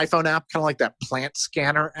like an iPhone app, kind of like that plant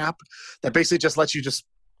scanner app that basically just lets you just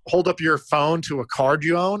hold up your phone to a card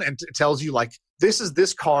you own and it tells you like, this is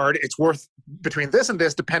this card, it's worth between this and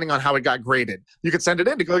this depending on how it got graded. You could send it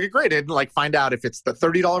in to go get graded and like find out if it's the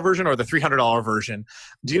 $30 version or the $300 version.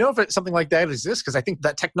 Do you know if something like that exists? Because I think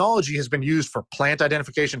that technology has been used for plant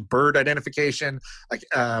identification, bird identification, like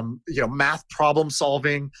math problem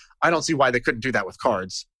solving. I don't see why they couldn't do that with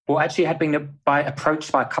cards. Well, actually, I had been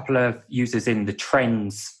approached by a couple of users in the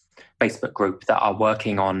Trends Facebook group that are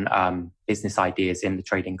working on business ideas in the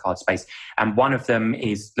trading card space. And one of them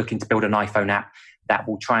is looking to build an iPhone app that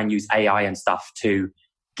will try and use AI and stuff to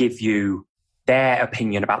give you their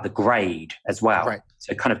opinion about the grade as well. Right.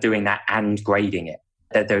 So kind of doing that and grading it.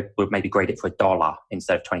 They would maybe grade it for $1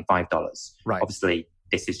 instead of $25. Right. Obviously,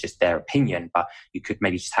 this is just their opinion, but you could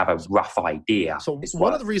maybe just have a rough idea. So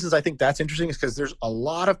one of the reasons I think that's interesting is because there's a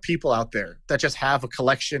lot of people out there that just have a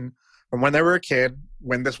collection from when they were a kid,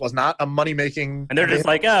 when this was not a money-making... And they're just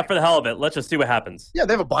like, for the hell of it, let's just see what happens. Yeah,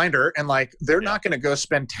 they have a binder, and like they're not going to go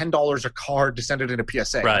spend $10 a card to send it in a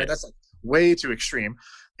PSA. Right? That's like way too extreme.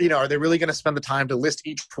 Are they really going to spend the time to list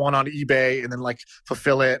each one on eBay and then like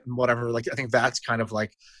fulfill it and whatever? Like, I think that's kind of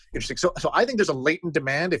like interesting. So I think there's a latent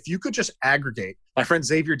demand. If you could just aggregate, my friend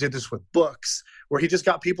Xavier did this with books, where he just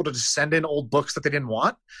got people to just send in old books that they didn't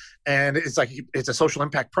want. And it's like, it's a social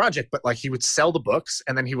impact project, but like he would sell the books,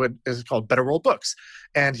 and then it's called Better World Books.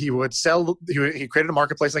 And he would sell, he created a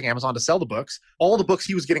marketplace like Amazon to sell the books. All the books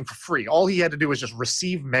he was getting for free. All he had to do was just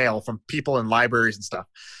receive mail from people in libraries and stuff.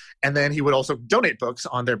 And then he would also donate books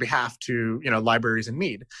on their behalf to, libraries in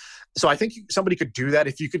need. So I think somebody could do that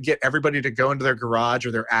if you could get everybody to go into their garage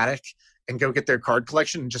or their attic and go get their card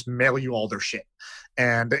collection and just mail you all their shit.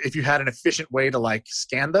 And if you had an efficient way to like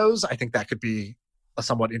scan those, I think that could be a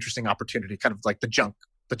somewhat interesting opportunity, kind of like the junk.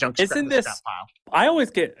 Isn't this, I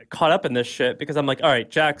always get caught up in this shit because I'm like, all right,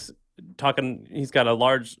 Jack's talking, he's got a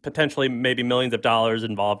large, potentially maybe millions of dollars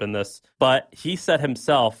involved in this, but he said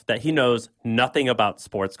himself that he knows nothing about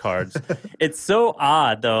sports cards. It's so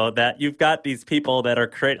odd though that you've got these people that are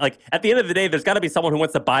creating, like at the end of the day, there's got to be someone who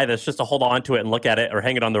wants to buy this just to hold on to it and look at it or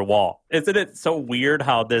hang it on their wall. Isn't it so weird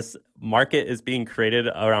how this market is being created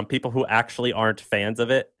around people who actually aren't fans of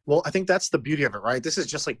it? Well, I think that's the beauty of it, right? This is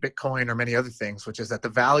just like Bitcoin or many other things, which is that the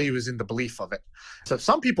value is in the belief of it. So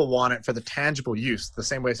some people want it for the tangible use, the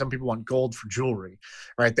same way some people want gold for jewelry,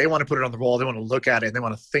 right? They want to put it on the wall. They want to look at it. And they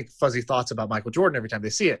want to think fuzzy thoughts about Michael Jordan every time they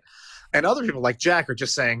see it. And other people like Jack are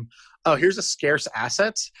just saying, oh, here's a scarce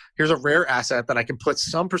asset. Here's a rare asset that I can put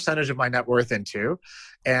some percentage of my net worth into.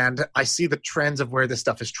 And I see the trends of where this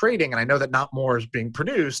stuff is trading. And I know that not more is being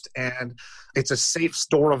produced. And it's a safe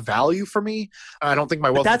store of value for me. I don't think my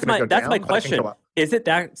wealth is going to go down. That's my question. Is it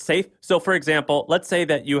that safe? So, for example, let's say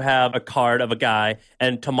that you have a card of a guy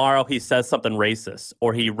and tomorrow he says something racist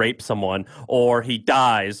or he rapes someone or he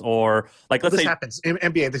dies or like, let's say... This happens. In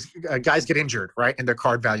NBA, guys get injured, right? And their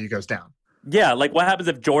card value goes down. Yeah, like what happens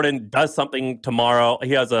if Jordan does something tomorrow?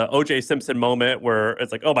 He has a O.J. Simpson moment where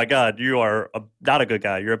it's like, oh my God, you are not a good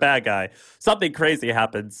guy. You're a bad guy. Something crazy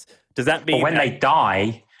happens. Does that mean... But when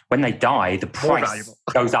they die, the price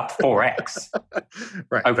goes up 4x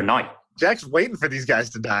right. Overnight. Jack's waiting for these guys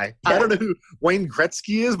to die. Yeah. I don't know who Wayne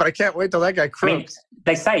Gretzky is, but I can't wait till that guy croaks. I mean,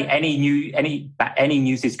 they say any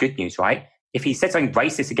news is good news, right? If he said something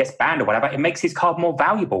racist, it gets banned or whatever, it makes his card more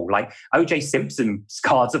valuable. Like O.J. Simpson's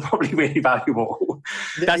cards are probably really valuable.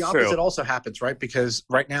 The opposite also happens, right? Because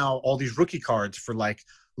right now, all these rookie cards for like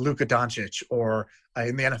Luka Doncic or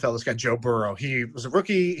in the NFL, this guy Joe Burrow. He was a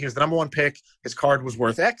rookie. He was the number one pick. His card was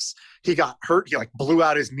worth X. He got hurt. He like blew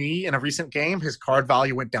out his knee in a recent game. His card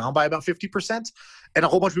value went down by about 50%. And a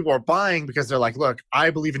whole bunch of people are buying because they're like, look, I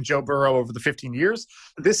believe in Joe Burrow over the 15 years.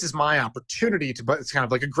 This is my opportunity to, but it's kind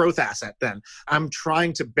of like a growth asset then. I'm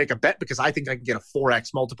trying to make a bet because I think I can get a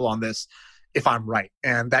 4X multiple on this if I'm right.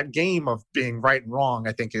 And that game of being right and wrong,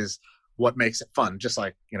 I think, is what makes it fun. Just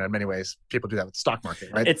like, in many ways, people do that with the stock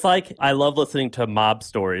market, right? It's like, I love listening to mob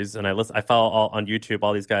stories, and I follow on YouTube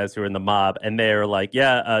all these guys who are in the mob, and they're like,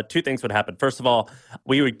 two things would happen. First of all,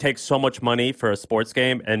 we would take so much money for a sports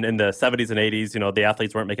game, and in the 70s and 80s, the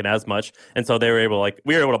athletes weren't making as much, and so we were able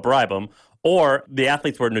to bribe them. Or the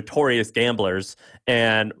athletes were notorious gamblers,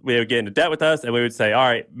 and they would get into debt with us, and we would say, all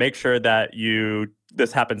right, make sure that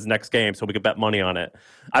this happens next game so we could bet money on it.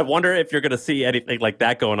 I wonder if you're going to see anything like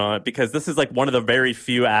that going on, because this is like one of the very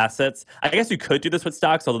few assets. I guess you could do this with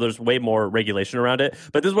stocks, although there's way more regulation around it.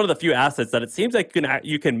 But this is one of the few assets that it seems like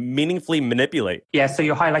you can meaningfully manipulate. Yeah, so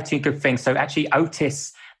you're highlighting a good thing. So actually,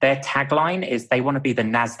 Otis, their tagline is they want to be the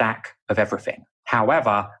NASDAQ of everything.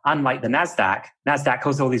 However, unlike the NASDAQ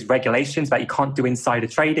has all these regulations that you can't do insider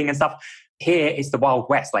trading and stuff. Here it's the Wild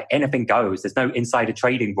West, like anything goes. There's no insider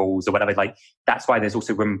trading rules or whatever. Like that's why there's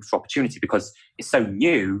also room for opportunity, because it's so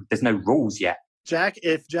new, there's no rules yet. Jack,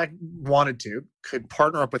 if Jack wanted to, could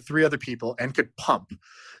partner up with 3 other people and could pump.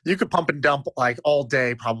 You could pump and dump like all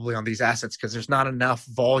day probably on these assets because there's not enough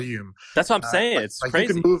volume. That's what I'm saying. It's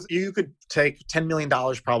crazy. You could take $10 million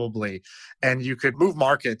probably, and you could move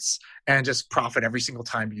markets and just profit every single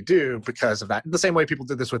time you do because of that. The same way people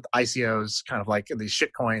did this with ICOs, kind of like these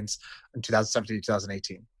shit coins in 2017,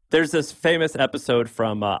 2018. There's this famous episode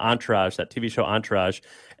from Entourage, that TV show Entourage.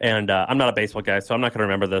 And I'm not a baseball guy, so I'm not going to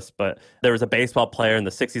remember this. But there was a baseball player in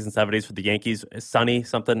the 60s and 70s for the Yankees, Sonny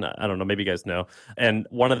something. I don't know. Maybe you guys know. And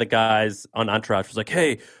one of the guys on Entourage was like,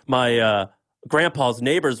 hey, my grandpa's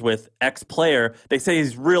neighbors with X player. They say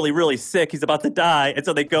he's really, really sick. He's about to die. And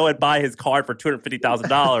so they go and buy his card for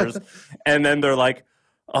 $250,000. And then they're like,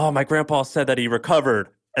 oh, my grandpa said that he recovered.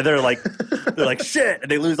 And they're like, shit, and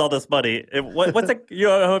they lose all this money. What's it? You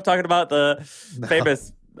know who I'm talking about? The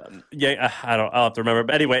famous. I'll have to remember.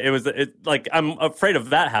 But anyway, I'm afraid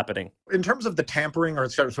of that happening. In terms of the tampering or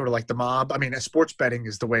sort of like the mob, I mean, sports betting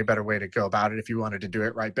is the way better way to go about it if you wanted to do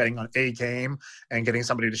it right. Betting on a game and getting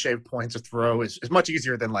somebody to shave points or throw is much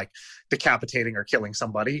easier than like decapitating or killing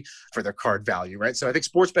somebody for their card value, right? So I think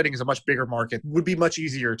sports betting is a much bigger market, would be much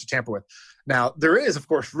easier to tamper with. Now, there is, of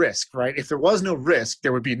course, risk, right? If there was no risk,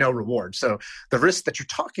 there would be no reward. So the risks that you're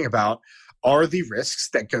talking about are the risks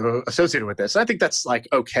that go associated with this. And I think that's like,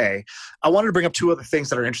 okay. I wanted to bring up 2 other things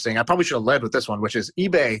that are interesting. I probably should have led with this one, which is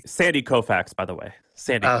eBay. Sandy Koufax, by the way.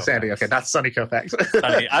 Sandy. Okay. Not Sonny Koufax.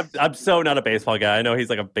 Sonny. I'm so not a baseball guy. I know he's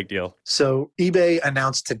like a big deal. So eBay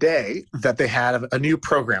announced today that they had a new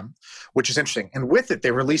program, which is interesting. And with it, they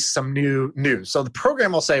released some new news. So the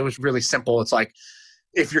program, I'll say, was really simple. It's like,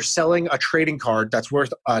 if you're selling a trading card that's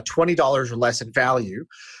worth $20 or less in value,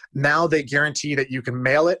 now they guarantee that you can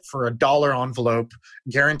mail it for a $1 envelope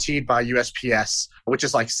guaranteed by USPS, which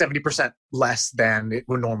is like 70% less than it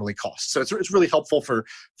would normally cost. So it's really helpful for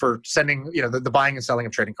sending, the buying and selling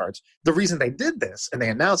of trading cards. The reason they did this and they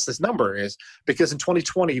announced this number is because in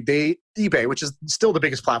 2020, eBay, which is still the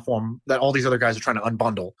biggest platform that all these other guys are trying to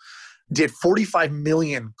unbundle, did 45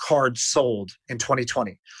 million cards sold in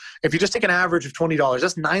 2020. If you just take an average of $20,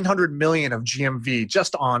 that's 900 million of GMV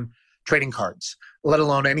just on trading cards, let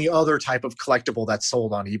alone any other type of collectible that's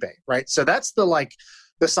sold on eBay, right? So that's the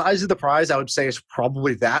size of the prize, I would say, is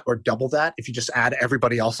probably that or double that. If you just add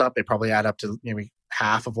everybody else up, they probably add up to maybe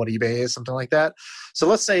half of what eBay is, something like that. So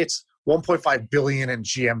let's say it's 1.5 billion in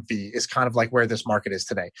GMV is kind of like where this market is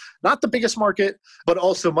today. Not the biggest market, but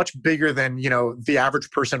also much bigger than, the average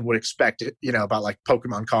person would expect, about like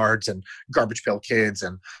Pokemon cards and Garbage Pail Kids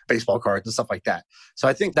and baseball cards and stuff like that. So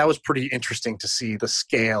I think that was pretty interesting to see the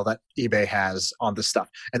scale that eBay has on this stuff.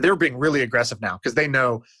 And they're being really aggressive now because they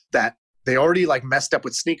know that they already messed up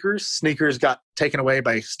with sneakers. Sneakers got taken away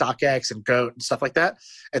by StockX and GOAT and stuff like that.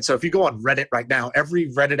 And so if you go on Reddit right now,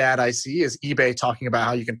 every Reddit ad I see is eBay talking about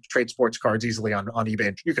how you can trade sports cards easily on eBay.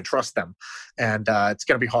 And you can trust them. And it's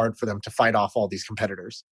going to be hard for them to fight off all these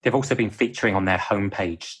competitors. They've also been featuring on their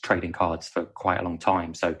homepage trading cards for quite a long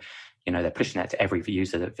time. So, they're pushing that to every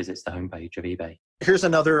user that visits the homepage of eBay. Here's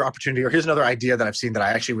another opportunity, or here's another idea that I've seen that I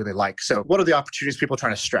actually really like. So what are the opportunities people are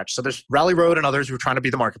trying to stretch? So there's Rally Road and others who are trying to be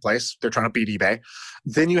the marketplace. They're trying to beat eBay.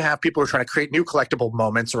 Then you have people who are trying to create new collectible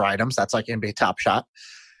moments or items. That's like eBay Top Shot.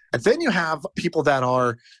 And then you have people that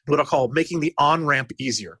are what I'll call making the on-ramp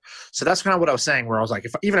easier. So that's kind of what I was saying, where I was like,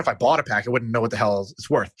 even if I bought a pack, I wouldn't know what the hell it's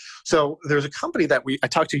worth. So there's a company that I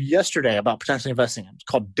talked to yesterday about potentially investing in. It's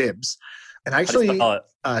called Dibs. And actually,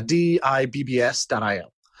 DIBBS.io.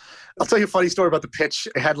 I'll tell you a funny story about the pitch.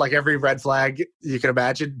 It had every red flag you can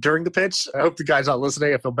imagine during the pitch. I hope the guy's not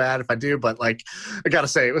listening. I feel bad if I do, but I got to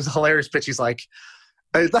say, it was a hilarious pitch. He's like,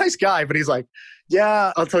 a nice guy, but he's like,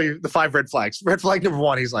 Yeah, I'll tell you the 5 red flags. Red flag number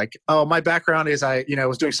 1, he's like, oh, my background is I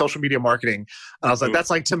was doing social media marketing. And I was like, that's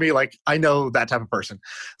like, to me, like, I know that type of person.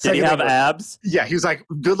 Did he have abs? Yeah, he was like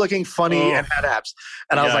good looking, funny, and had abs.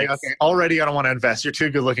 And I was like, okay, already I don't want to invest. You're too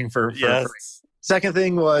good looking for me. Second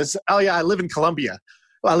thing was, oh yeah, I live in Colombia.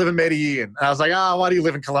 Well, I live in Medellin. And I was like, why do you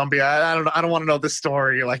live in Colombia? I don't want to know this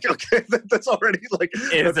story. Like, okay, that's already like.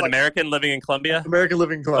 Is an American living in Colombia? American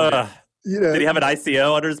living in Colombia. Did he have an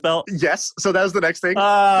ICO under his belt? Yes. So that was the next thing.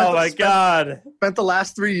 Oh, my God. Spent the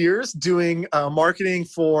last 3 years doing marketing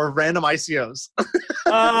for random ICOs.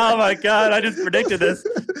 Oh, my God. I just predicted this.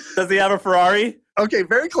 Does he have a Ferrari? Okay,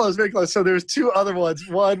 very close, very close. So there's 2 other ones.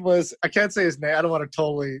 One was, I can't say his name. I don't want to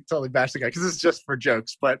totally bash the guy because this is just for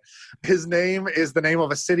jokes. But his name is the name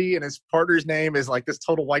of a city, and his partner's name is like this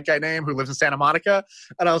total white guy name who lives in Santa Monica.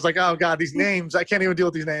 And I was like, oh God, these names, I can't even deal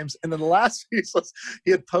with these names. And then the last piece was,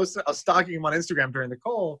 he had posted, I was stalking him on Instagram during the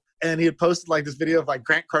call, and he had posted like this video of like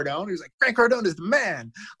Grant Cardone. He was like, Grant Cardone is the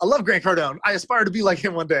man. I love Grant Cardone. I aspire to be like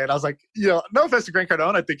him one day. And I was like, no offense to Grant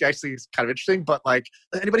Cardone. I think actually he's kind of interesting, but like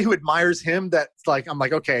anybody who admires him, that's like, I'm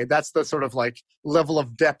like, okay, that's the sort of like level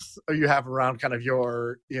of depth you have around kind of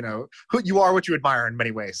your, who you are, what you admire in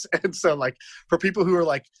many ways. And so like for people who are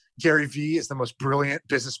like, Gary Vee is the most brilliant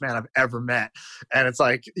businessman I've ever met. And it's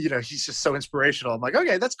like, he's just so inspirational. I'm like,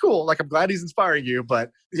 okay, that's cool. Like, I'm glad he's inspiring you,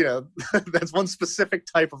 but that's one specific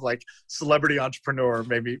type of like celebrity entrepreneur,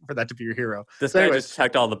 maybe for that to be your hero. This guy just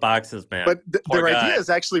checked all the boxes, man. But their idea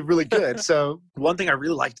is actually really good. So one thing I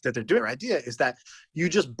really liked that they're doing, their idea is that you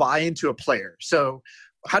just buy into a player. So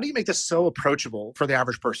how do you make this so approachable for the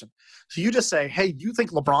average person? So you just say, hey, you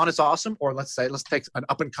think LeBron is awesome? Or let's take an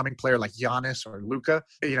up-and-coming player like Giannis or Luka,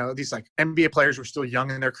 these like NBA players who are still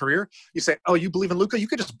young in their career. You say, oh, you believe in Luka? You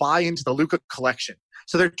could just buy into the Luka collection.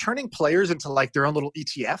 So they're turning players into like their own little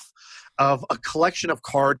ETF of a collection of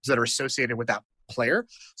cards that are associated with that player.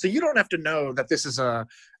 So you don't have to know that this is a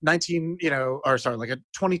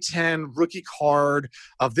 2010 rookie card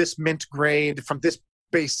of this mint grade from this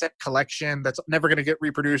base set collection that's never going to get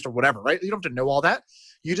reproduced or whatever, right? You don't have to know all that.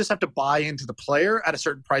 You just have to buy into the player at a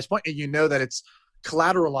certain price point, and you know that it's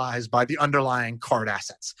collateralized by the underlying card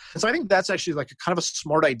assets. And so I think that's actually like a kind of a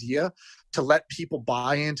smart idea to let people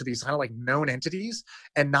buy into these kind of like known entities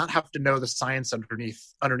and not have to know the science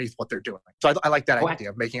underneath what they're doing. So I like that idea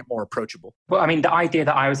of making it more approachable. Well, I mean, the idea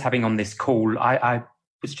that I was having on this call, I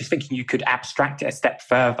was just thinking you could abstract it a step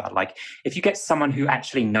further. Like if you get someone who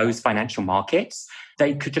actually knows financial markets,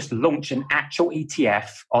 they could just launch an actual ETF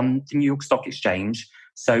on the New York Stock Exchange.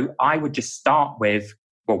 So I would just start with,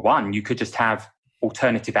 one, you could just have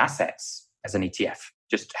alternative assets as an ETF.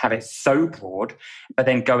 Just have it so broad, but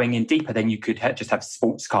then going in deeper, then you could just have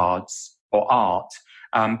sports cards or art.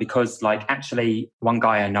 Because like actually one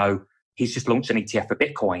guy I know, he's just launched an ETF for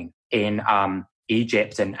Bitcoin in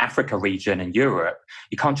Egypt and Africa region and Europe.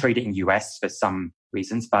 You can't trade it in US for some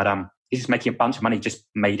reasons, but he's just making a bunch of money, just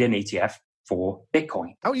made an ETF for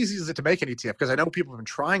Bitcoin. How easy is it to make an ETF? Because I know people have been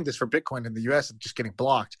trying this for Bitcoin in the US and just getting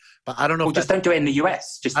blocked, but I don't know. Well, just don't do it in the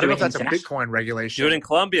US. Just I do don't know it if that's a Bitcoin regulation. Do it in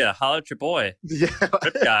Colombia. Holler at your boy. Yeah.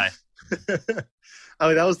 Good guy.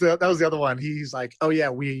 Oh, that was the other one. He's like, oh yeah,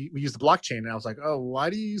 we use the blockchain. And I was like, oh, why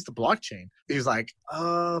do you use the blockchain? He's like,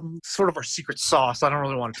 sort of our secret sauce. I don't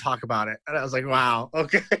really want to talk about it. And I was like, wow,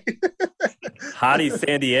 okay. Hottie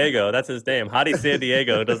San Diego. That's his name. Hottie San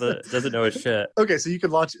Diego doesn't know his shit. Okay, so you could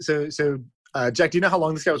launch. So Jack, do you know how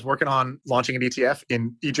long this guy was working on launching an ETF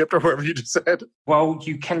in Egypt or wherever you just said? Well,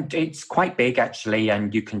 you can. It's quite big actually,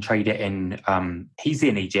 and you can trade it in. He's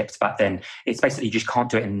in Egypt, but then it's basically you just can't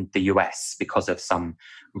do it in the US because of some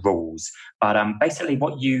rules. But basically,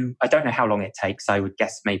 I don't know how long it takes. I would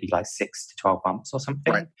guess maybe like 6 to 12 months or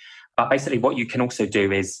something. Right. But basically, what you can also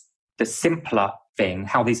do is the simpler thing.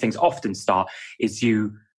 How these things often start is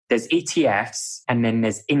there's ETFs and then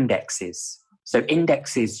there's indexes. So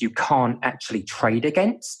indexes you can't actually trade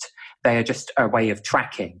against. They are just a way of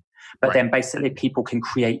tracking. But then basically people can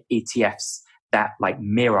create ETFs that like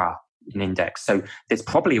mirror an index. So there's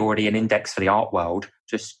probably already an index for the art world.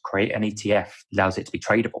 Just create an ETF, allows it to be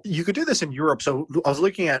tradable. You could do this in Europe. So I was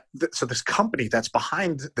looking at, this company that's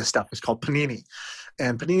behind this stuff is called Panini.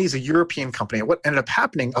 And Panini is a European company. And what ended up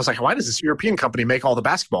happening, I was like, why does this European company make all the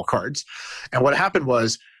basketball cards? And what happened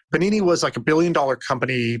was, Panini was like $1 billion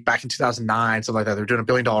company back in 2009, something like that. They were doing $1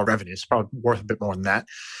 billion revenue. It's probably worth a bit more than that.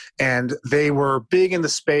 And they were big in the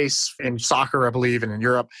space in soccer, I believe, and in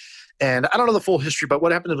Europe. And I don't know the full history, but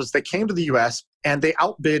what happened was they came to the US and they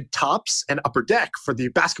outbid Topps and Upper Deck for the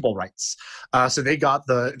basketball rights. So they got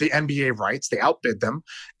the NBA rights, they outbid them.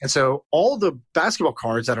 And so all the basketball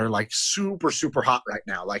cards that are like super, super hot right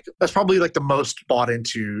now, like that's probably like the most bought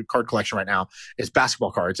into card collection right now is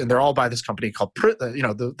basketball cards. And they're all by this company called,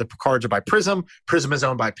 the cards are by Prism. Prism is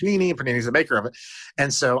owned by Panini. Panini is the maker of it.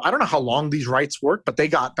 And so I don't know how long these rights work, but they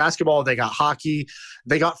got basketball, they got hockey,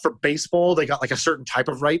 they got for baseball, they got like a certain type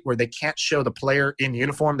of right where they can't show the player in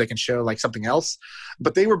uniform, they can show like something else.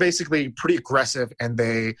 But they were basically pretty aggressive and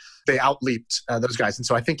they outleaped those guys. And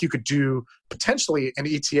so I think you could do potentially an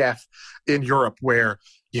ETF in Europe where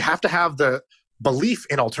you have to have the belief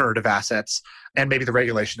in alternative assets and maybe the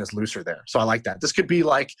regulation is looser there. So I like that. This could be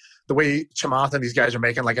like the way Chamath and these guys are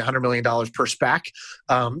making like $100 million per SPAC.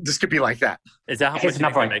 This could be like that. Is that how much he's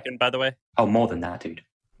making, by the way? Oh, more than that, dude.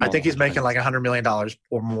 I think he's making like $100 million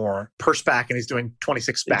or more per SPAC, and he's doing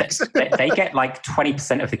 26 SPACs. They get like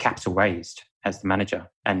 20% of the capital raised as the manager,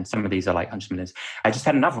 and some of these are like 100 millions. I just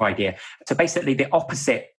had another idea. So basically the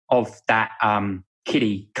opposite of that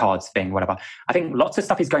kiddie cards thing, whatever. I think lots of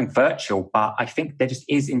stuff is going virtual, but I think there just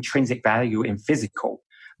is intrinsic value in physical.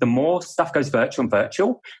 The more stuff goes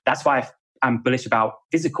virtual, that's why I'm bullish about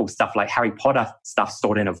physical stuff like Harry Potter stuff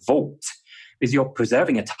stored in a vault, because you're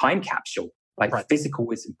preserving a time capsule. Like right.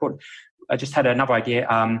 Physical is important. I just had another idea,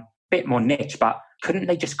 bit more niche, but couldn't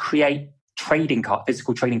they just create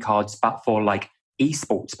physical trading cards, but for like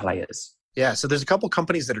esports players? Yeah, so there's a couple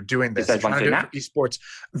companies that are doing this. They're trying to do it for esports.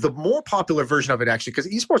 The more popular version of it, actually, because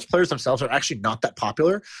esports players themselves are actually not that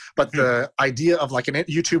popular, but the idea of like a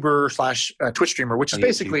YouTuber / Twitch streamer, which is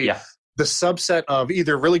basically the subset of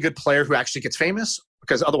either a really good player who actually gets famous,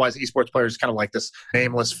 because otherwise esports players kind of like this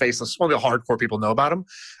nameless, faceless, only the hardcore people know about them.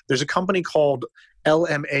 There's a company called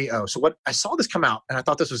LMAO. So what I saw this come out, and I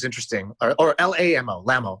thought this was interesting, or LAMO,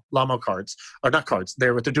 Lamo cards, or not cards.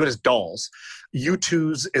 What they're doing is dolls.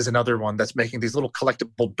 U2's is another one that's making these little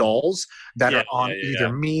collectible dolls that are on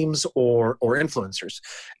either memes or influencers.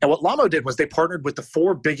 And what Lamo did was they partnered with the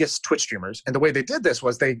 4 biggest Twitch streamers. And the way they did this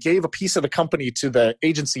was they gave a piece of the company to the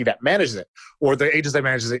agency that manages it, or the agency that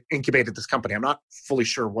manages it incubated this company. I'm not fully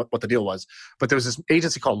sure what the deal was, but there was this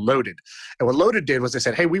agency called Loaded. And what Loaded did was they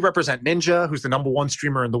said, hey, we represent Ninja, who's the number 1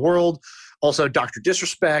 streamer in the world, also Dr.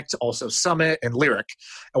 Disrespect, also Summit and Lyric.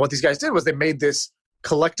 And what these guys did was they made this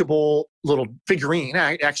collectible little figurine,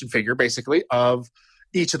 action figure basically, of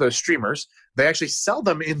each of those streamers. They actually sell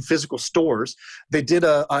them in physical stores. They did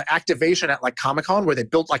a activation at like Comic-Con where they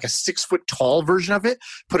built like a 6-foot tall version of it,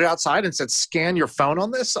 put it outside and said, scan your phone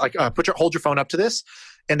on this, like hold your phone up to this.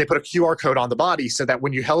 And they put a QR code on the body so that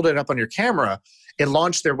when you held it up on your camera, it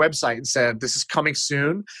launched their website and said, this is coming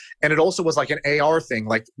soon. And it also was like an AR thing.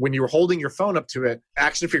 Like when you were holding your phone up to it,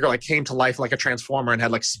 action figure like came to life like a transformer and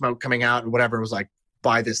had like smoke coming out and whatever. It was like,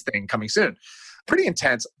 buy this thing coming soon. Pretty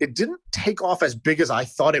intense. It didn't take off as big as I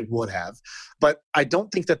thought it would have, but I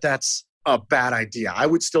don't think that that's a bad idea. I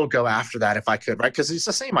would still go after that if I could, right? Because it's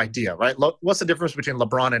the same idea, right? What's the difference between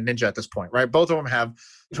LeBron and Ninja at this point, right? Both of them have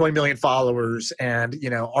 20 million followers and,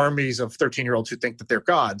 armies of 13-year-olds who think that they're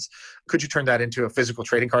gods. Could you turn that into a physical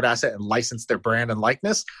trading card asset and license their brand and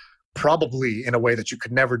likeness? Probably in a way that you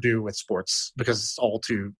could never do with sports because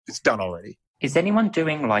it's done already. Is anyone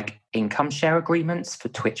doing like income share agreements for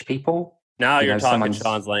Twitch people? Now you're talking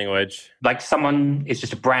Sean's language. Like someone is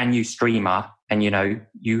just a brand new streamer and,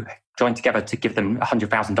 you join together to give them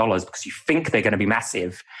 $100,000 because you think they're going to be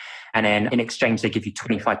massive. And then in exchange, they give you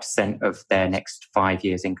 25% of their next 5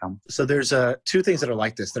 years' income. So there's 2 things that are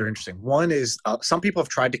like this that are interesting. One is some people have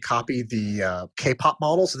tried to copy the K-pop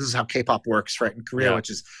model. So this is how K-pop works, right, in Korea, which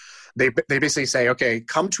is they basically say, okay,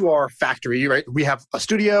 come to our factory, right? We have a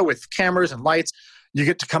studio with cameras and lights. You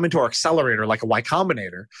get to come into our accelerator like a Y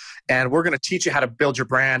Combinator, and we're going to teach you how to build your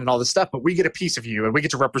brand and all this stuff, but we get a piece of you and we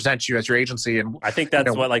get to represent you as your agency. And I think that's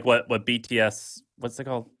what BTS, what's it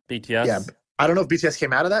called? BTS? Yeah. I don't know if BTS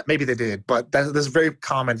came out of that. Maybe they did, but that's a very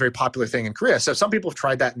common, very popular thing in Korea. So some people have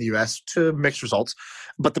tried that in the US to mixed results.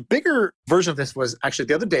 But the bigger version of this was actually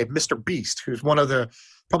the other day, Mr. Beast, who's one of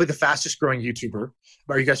probably the fastest growing YouTuber.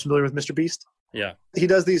 Are you guys familiar with Mr. Beast? Yeah. He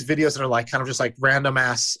does these videos that are like kind of just like random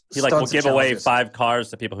ass He will give away 5 cars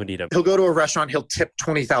to people who need them. He'll go to a restaurant, he'll tip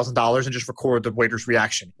 $20,000 and just record the waiter's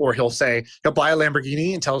reaction. Or he'll buy a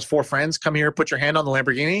Lamborghini and tell his 4 friends, come here, put your hand on the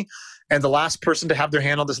Lamborghini. And the last person to have their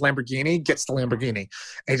hand on this Lamborghini gets the Lamborghini.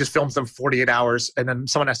 And he just films them 48 hours and then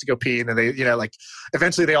someone has to go pee and then they,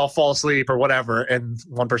 eventually they all fall asleep or whatever and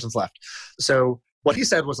one person's left. So what he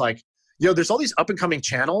said was like, there's all these up and coming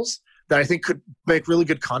channels that I think could make really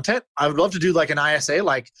good content. I would love to do like an ISA,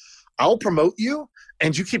 like I'll promote you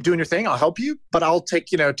and you keep doing your thing. I'll help you, but I'll take,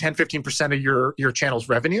 10, 15% of your channel's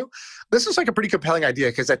revenue. This is like a pretty compelling idea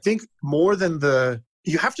because I think more than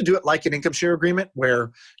you have to do it like an income share agreement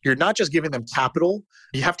where you're not just giving them capital,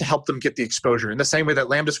 you have to help them get the exposure in the same way that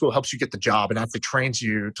Lambda School helps you get the job and actually trains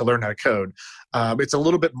you to learn how to code. It's a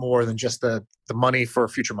little bit more than just the money for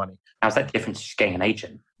future money. How's that different to just getting an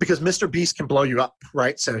agent? Because Mr. Beast can blow you up,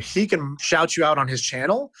 right? So he can shout you out on his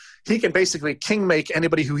channel. He can basically king make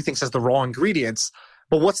anybody who he thinks has the raw ingredients.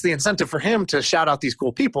 But what's the incentive for him to shout out these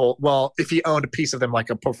cool people? Well, if he owned a piece of them,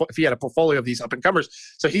 if he had a portfolio of these up-and-comers,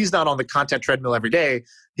 so he's not on the content treadmill every day.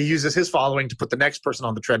 He uses his following to put the next person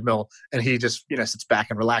on the treadmill, and he just sits back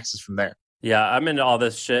and relaxes from there. Yeah, I'm into all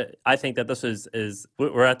this shit. I think that this is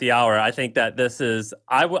we're at the hour. I think that this is,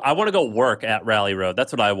 I want to go work at Rally Road.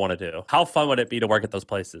 That's what I want to do. How fun would it be to work at those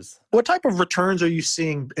places? What type of returns are you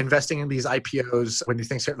seeing investing in these IPOs when you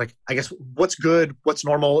think, like, I guess, what's good? What's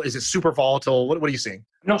normal? Is it super volatile? What are you seeing?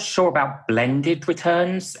 I'm not sure about blended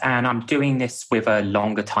returns, and I'm doing this with a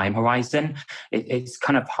longer time horizon. It's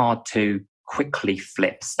kind of hard to quickly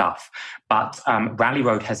flip stuff. But Rally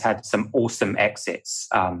Road has had some awesome exits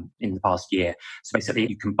in the past year. So basically,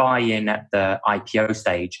 you can buy in at the IPO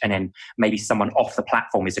stage, and then maybe someone off the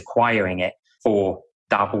platform is acquiring it for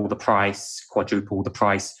double the price, quadruple the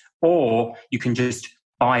price, or you can just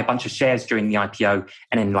buy a bunch of shares during the IPO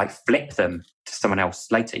and then like flip them to someone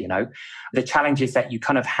else later, The challenge is that you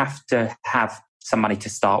kind of have to have some money to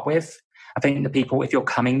start with. I think the people, if you're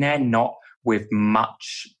coming there not with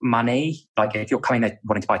much money, like if you're coming there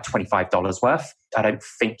wanting to buy $25 worth, I don't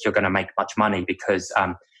think you're going to make much money because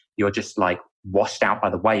you're just like washed out by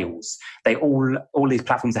the whales. All these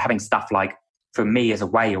platforms are having stuff like, for me as a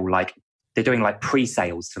whale, like they're doing like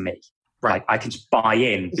pre-sales for me. Right. Like I can just buy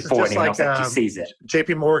in before anyone else actually sees it.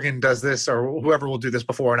 JP Morgan does this, or whoever will do this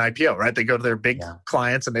before an IPO, right? They go to their big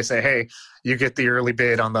clients and they say, hey, you get the early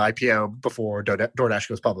bid on the IPO before DoorDash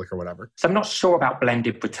goes public or whatever. So I'm not sure about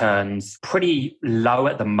blended returns. Pretty low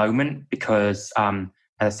at the moment because, as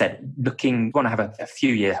I said, want to have a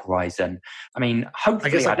few year horizon. I mean,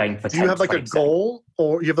 hopefully I'd aim for 10 do you have like a goal,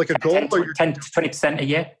 or you have like a goal? 10 to 20% a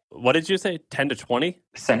year. What did you say? 10 to 20%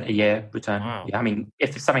 a year return. Wow. Yeah, I mean,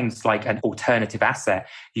 if something's like an alternative asset,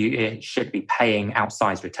 it should be paying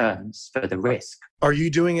outsized returns for the risk. Are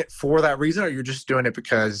you doing it for that reason, or you're just doing it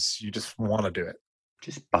because you just want to do it?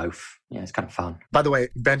 Just both. Yeah, it's kind of fun. By the way,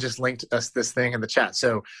 Ben just linked us this thing in the chat.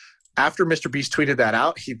 So after Mr. Beast tweeted that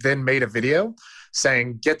out, he then made a video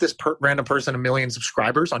saying, get this random person 1 million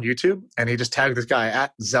subscribers on YouTube. And he just tagged this guy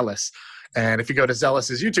at Zealous. And if you go to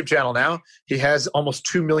Zealous's YouTube channel now, he has almost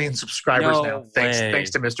 2 million subscribers now, thanks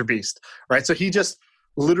to Mr. Beast, right? So he just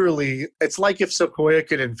literally, it's like if Sequoia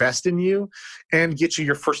could invest in you and get you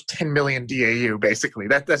your first 10 million DAU, basically.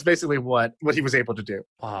 That's basically what he was able to do.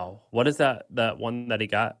 Wow. What is that one that he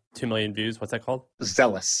got? 2 million views? What's that called?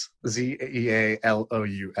 Zealous. Zealous.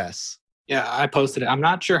 Yeah, I posted it. I'm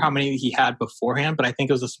not sure how many he had beforehand, but I think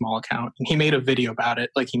it was a small account. And he made a video about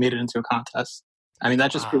it. Like he made it into a contest. I mean,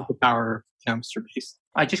 that just proves the power of Mr. Beast.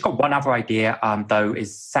 I just got one other idea, though,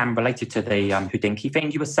 is Sam, related to the Houdinki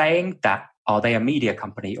thing you were saying, that are they a media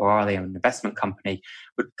company or are they an investment company?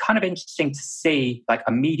 Would kind of interesting to see like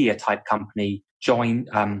a media type company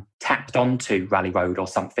tapped onto Rally Road or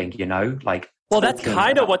something, like. Well, that's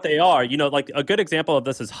kind of what they are. Like a good example of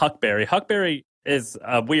this is Huckberry. Huckberry is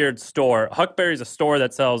a weird store. Huckberry is a store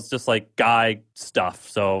that sells just like guy stuff.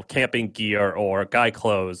 So camping gear or guy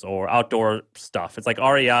clothes or outdoor stuff. It's like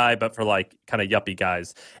REI, but for like kind of yuppie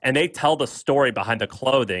guys. And they tell the story behind the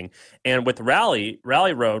clothing. And with Rally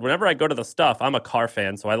Road, whenever I go to the stuff, I'm a car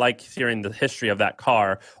fan. So I like hearing the history of that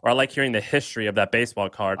car, or I like hearing the history of that baseball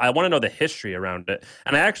card. I want to know the history around it.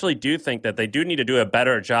 And I actually do think that they do need to do a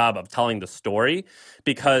better job of telling the story,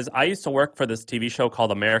 because I used to work for this TV show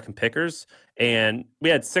called American Pickers. And we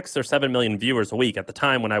had 6 or 7 million viewers a week. At the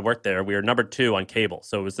time when I worked there, we were number 2 on cable.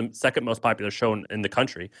 So it was the second most popular show in the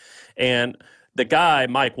country. And the guy,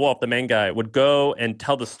 Mike Wolf, the main guy, would go and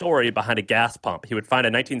tell the story behind a gas pump. He would find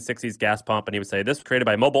a 1960s gas pump and he would say, this was created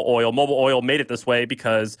by Mobil Oil. Mobil Oil made it this way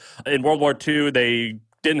because in World War II, they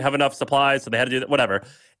didn't have enough supplies, so they had to do that, whatever.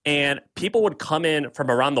 And people would come in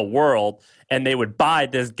from around the world and they would buy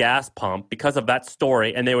this gas pump because of that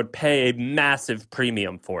story, and they would pay a massive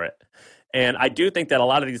premium for it. And I do think that a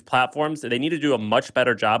lot of these platforms, they need to do a much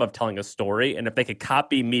better job of telling a story. And if they could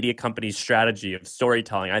copy media companies' strategy of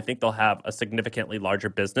storytelling, I think they'll have a significantly larger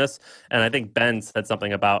business. And I think Ben said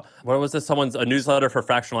something about, what was this? A newsletter for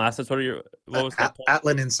fractional assets. What was that?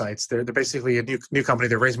 Atlan Insights. They're basically a new company.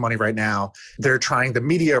 They're raising money right now. They're trying the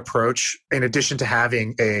media approach in addition to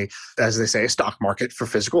having as they say, a stock market for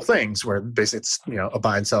physical things, where basically it's a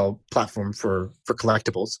buy and sell platform for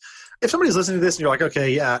collectibles. If somebody's listening to this and you're like, okay,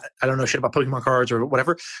 yeah, I don't know shit about Pokemon cards or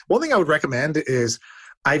whatever. One thing I would recommend is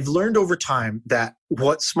I've learned over time that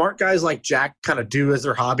what smart guys like Jack kind of do as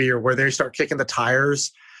their hobby, or where they start kicking the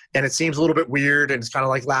tires and it seems a little bit weird and it's kind of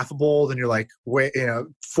like laughable, then you're like, wait,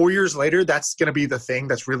 4 years later, that's going to be the thing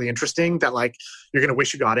that's really interesting that like you're going to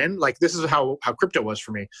wish you got in. Like this is how crypto was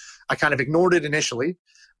for me. I kind of ignored it initially.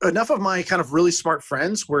 Enough of my kind of really smart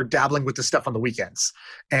friends were dabbling with this stuff on the weekends.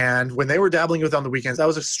 And when they were dabbling with it on the weekends, that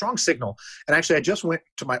was a strong signal. And actually, I just went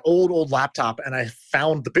to my old laptop and I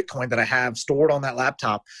found the Bitcoin that I have stored on that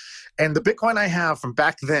laptop. And the Bitcoin I have from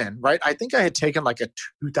back then, right? I think I had taken like a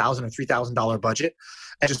 $2,000 or $3,000 budget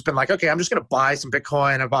and just been like, okay, I'm just going to buy some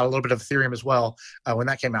Bitcoin. I bought a little bit of Ethereum as well when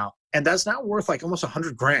that came out. And that's now worth like almost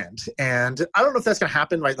 $100,000. And I don't know if that's going to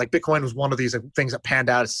happen, right? Like Bitcoin was one of these things that panned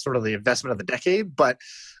out as sort of the investment of the decade. But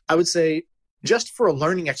I would say just for a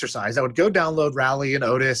learning exercise, I would go download Rally and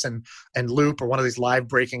Otis and Loop or one of these live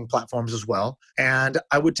breaking platforms as well. And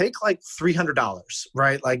I would take like $300,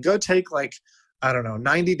 right? Like go take like, I don't know,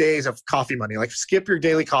 90 days of coffee money, like skip your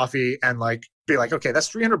daily coffee and like be like, okay, that's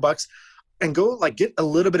 $300 and go like get a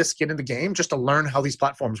little bit of skin in the game just to learn how these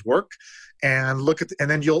platforms work and look at, and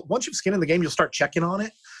then once you've skin in the game, you'll start checking on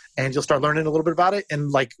it and you'll start learning a little bit about it. And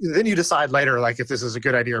like, then you decide later, like if this is a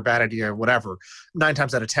good idea or bad idea or whatever. 9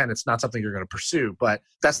 times out of 10, it's not something you're going to pursue, but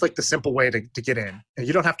that's like the simple way to get in. And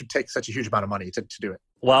you don't have to take such a huge amount of money to do it.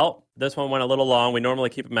 Well, this one went a little long. We normally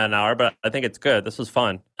keep them at an hour, but I think it's good. This was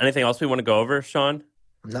fun. Anything else we want to go over, Sean?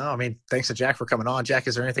 No, I mean, thanks to Jack for coming on. Jack,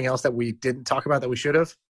 is there anything else that we didn't talk about that we should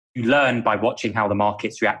have? You learn by watching how the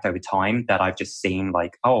markets react over time that I've just seen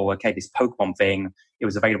like, oh, okay, this Pokemon thing, it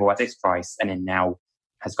was available at this price and then now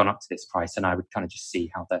has gone up to this price. And I would kind of just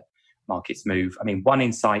see how the markets move. I mean, one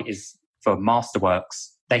insight is for Masterworks,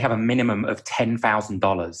 they have a minimum of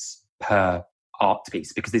 $10,000 per art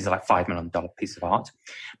piece because these are like $5 million piece of art.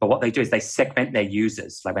 But what they do is they segment their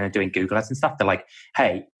users. Like when they're doing Google ads and stuff, they're like,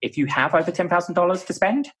 hey, if you have over $10,000 to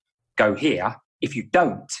spend, go here. If you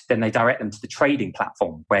don't, then they direct them to the trading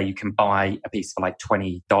platform where you can buy a piece for like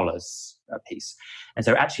 $20 a piece. And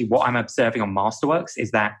so actually what I'm observing on Masterworks is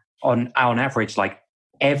that on average, like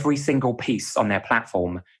every single piece on their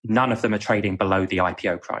platform, none of them are trading below the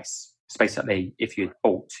IPO price. So basically, if you had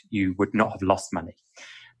bought, you would not have lost money.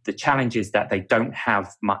 The challenge is that they don't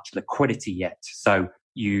have much liquidity yet. So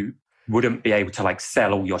you wouldn't be able to like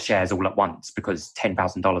sell all your shares all at once because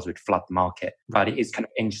 $10,000 would flood the market. But it is kind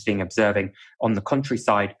of interesting observing on the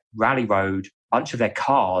countryside, Rally Road, a bunch of their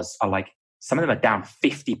cars are like, some of them are down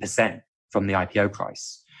 50% from the IPO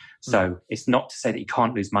price. So it's not to say that you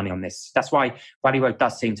can't lose money on this. That's why Rally Road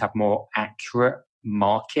does seem to have more accurate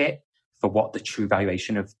market for what the true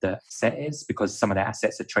valuation of the asset is because some of their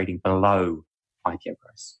assets are trading below IPO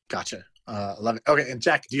price. Gotcha. Love it. Okay. And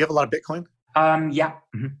Jack, do you have a lot of Bitcoin? Yeah.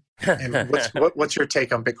 Mm-hmm. And what's your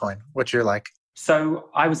take on Bitcoin? What's your like?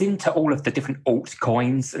 So I was into all of the different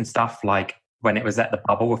altcoins and stuff like when it was at the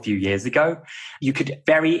bubble a few years ago. You could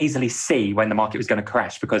very easily see when the market was going to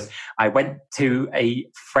crash because I went to a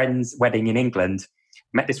friend's wedding in England,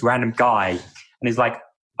 met this random guy and he's like,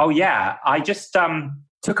 oh yeah, I just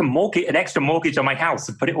took an extra mortgage on my house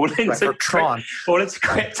and put it all into Tron. All into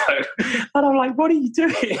crypto. And I'm like, what are you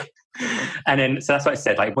doing? And then, so that's what I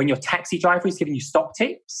said, like when your taxi driver is giving you stock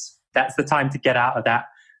tips, that's the time to get out of that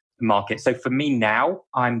market. So for me now,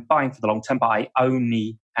 I'm buying for the long term, but I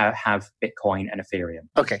only have Bitcoin and Ethereum.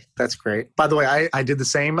 Okay, that's great. By the way, I did the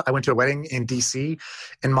same. I went to a wedding in DC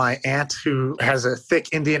and my aunt, who has a thick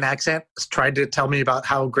Indian accent, tried to tell me about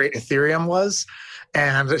how great Ethereum was.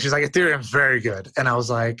 And she's like, Ethereum's very good. And I was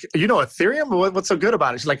like, you know Ethereum? What's so good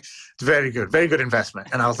about it? She's like, it's very good investment.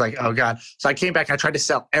 And I was like, oh God. So I came back and I tried to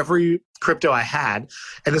sell every crypto I had.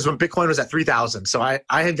 And this was when Bitcoin was at 3,000. So I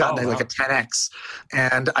had gotten like a 10X.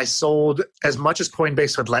 And I sold as much as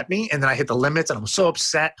Coinbase would let me. And then I hit the limits and I was so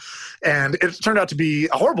upset. And it turned out to be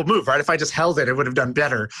a horrible move, right? If I just held it, it would have done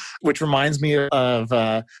better. Which reminds me of,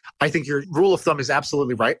 I think your rule of thumb is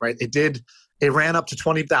absolutely right? It ran up to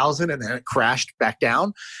 20,000 and then it crashed back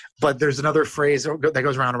down. But there's another phrase that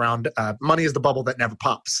goes around, money is the bubble that never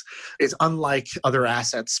pops. It's unlike other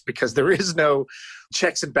assets because there is no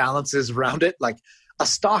checks and balances around it. Like a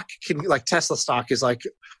stock like Tesla stock is like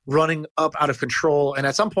running up out of control. And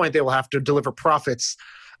at some point they will have to deliver profits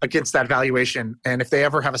against that valuation. And if they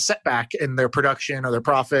ever have a setback in their production or their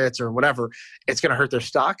profits or whatever, it's going to hurt their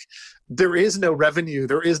stock. There is no revenue.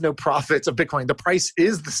 There is no profits of Bitcoin. The price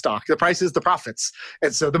is the stock. The price is the profits.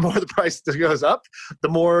 And so the more the price goes up, the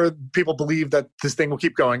more people believe that this thing will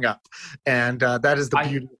keep going up. And that is the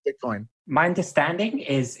beauty of Bitcoin. My understanding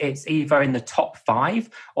is it's either in the top 5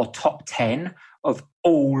 or top 10 of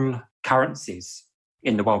all currencies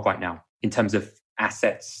in the world right now in terms of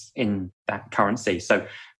assets in that currency. So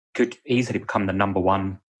could easily become the number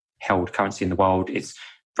one held currency in the world. It's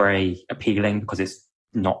very appealing because it's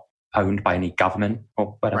not owned by any government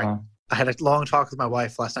or whatever. Right. I had a long talk with my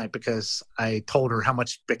wife last night because I told her how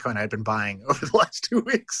much Bitcoin I had been buying over the last 2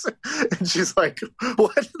 weeks. And she's like,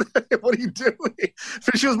 what? What are you doing?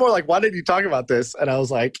 She was more like, why didn't you talk about this? And I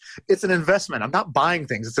was like, it's an investment. I'm not buying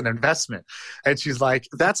things. It's an investment. And she's like,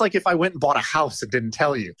 that's like if I went and bought a house and didn't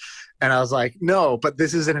tell you. And I was like, no, but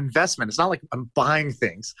this is an investment. It's not like I'm buying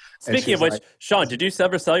things. Speaking of which, like, Sean, did you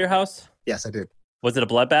ever sell your house? Yes, I did. Was it a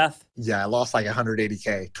bloodbath? Yeah, I lost like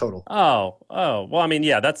 $180K total. Oh. Well, I mean,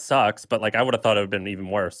 yeah, that sucks. But like, I would have thought it would have been even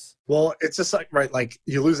worse. Well, it's just like, right, like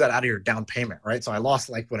you lose that out of your down payment, right? So I lost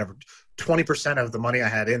like whatever, 20% of the money I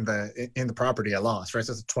had in the property I lost, right?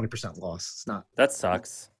 So it's a 20% loss. It's not. That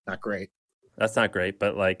sucks. Not great. That's not great.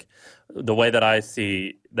 But like the way that I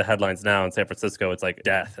see the headlines now in San Francisco, it's like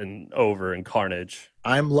death and over and carnage.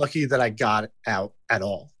 I'm lucky that I got out at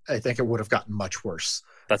all. I think it would have gotten much worse.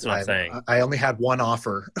 That's what I'm saying. I only had one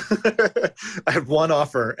offer. I had one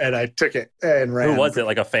offer and I took it and ran. Who was it?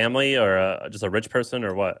 Like a family or just a rich person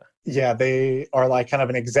or what? Yeah, they are like kind of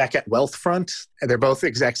an exec at Wealthfront. And they're both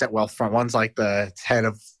execs at Wealthfront. One's like the head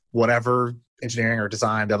of whatever engineering or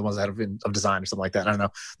design. The other one's head of design or something like that. I don't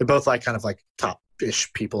know. They're both like kind of like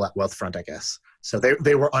top-ish people at Wealthfront, I guess. So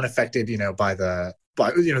they were unaffected, by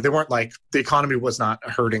they weren't like, the economy was not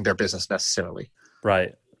hurting their business necessarily.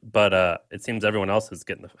 Right. But it seems everyone else is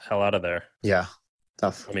getting the hell out of there. Yeah.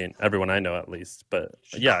 Tough. I mean, everyone I know at least. But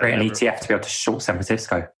yeah. Create an ETF to be able to short San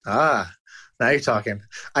Francisco. Now you're talking.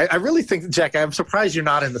 I really think, Jack, I'm surprised you're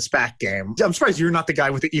not in the SPAC game. I'm surprised you're not the guy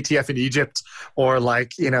with the ETF in Egypt or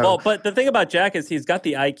like, Well, but the thing about Jack is he's got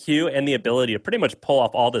the IQ and the ability to pretty much pull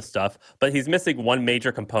off all this stuff, but he's missing one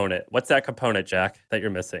major component. What's that component, Jack, that you're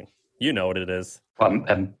missing? You know what it is.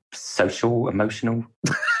 Social, emotional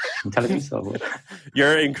intelligence. Or...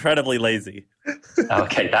 You're incredibly lazy.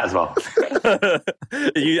 Okay, that as well.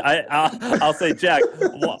 I'll say, Jack.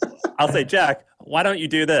 I'll say, Jack. Why don't you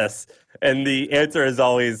do this? And the answer is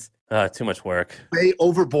always too much work. Way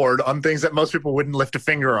overboard on things that most people wouldn't lift a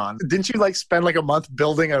finger on. Didn't you like spend like a month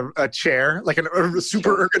building a chair, like a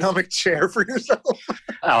super ergonomic chair for yourself?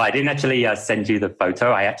 Oh, I didn't actually send you the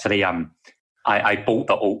photo. I actually I bought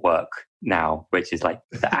the artwork now, which is like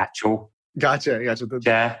the actual. Gotcha.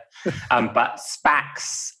 chair. But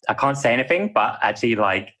SPACs, I can't say anything, but actually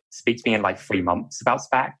like speak to me in like 3 months about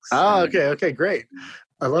SPACs. Oh, okay, great.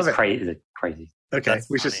 I love it. Crazy. Okay,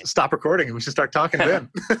 we should stop recording and we should start talking then.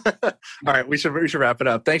 All right, we should wrap it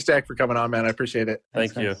up. Thanks, Jack, for coming on, man. I appreciate it.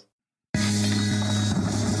 Thank you.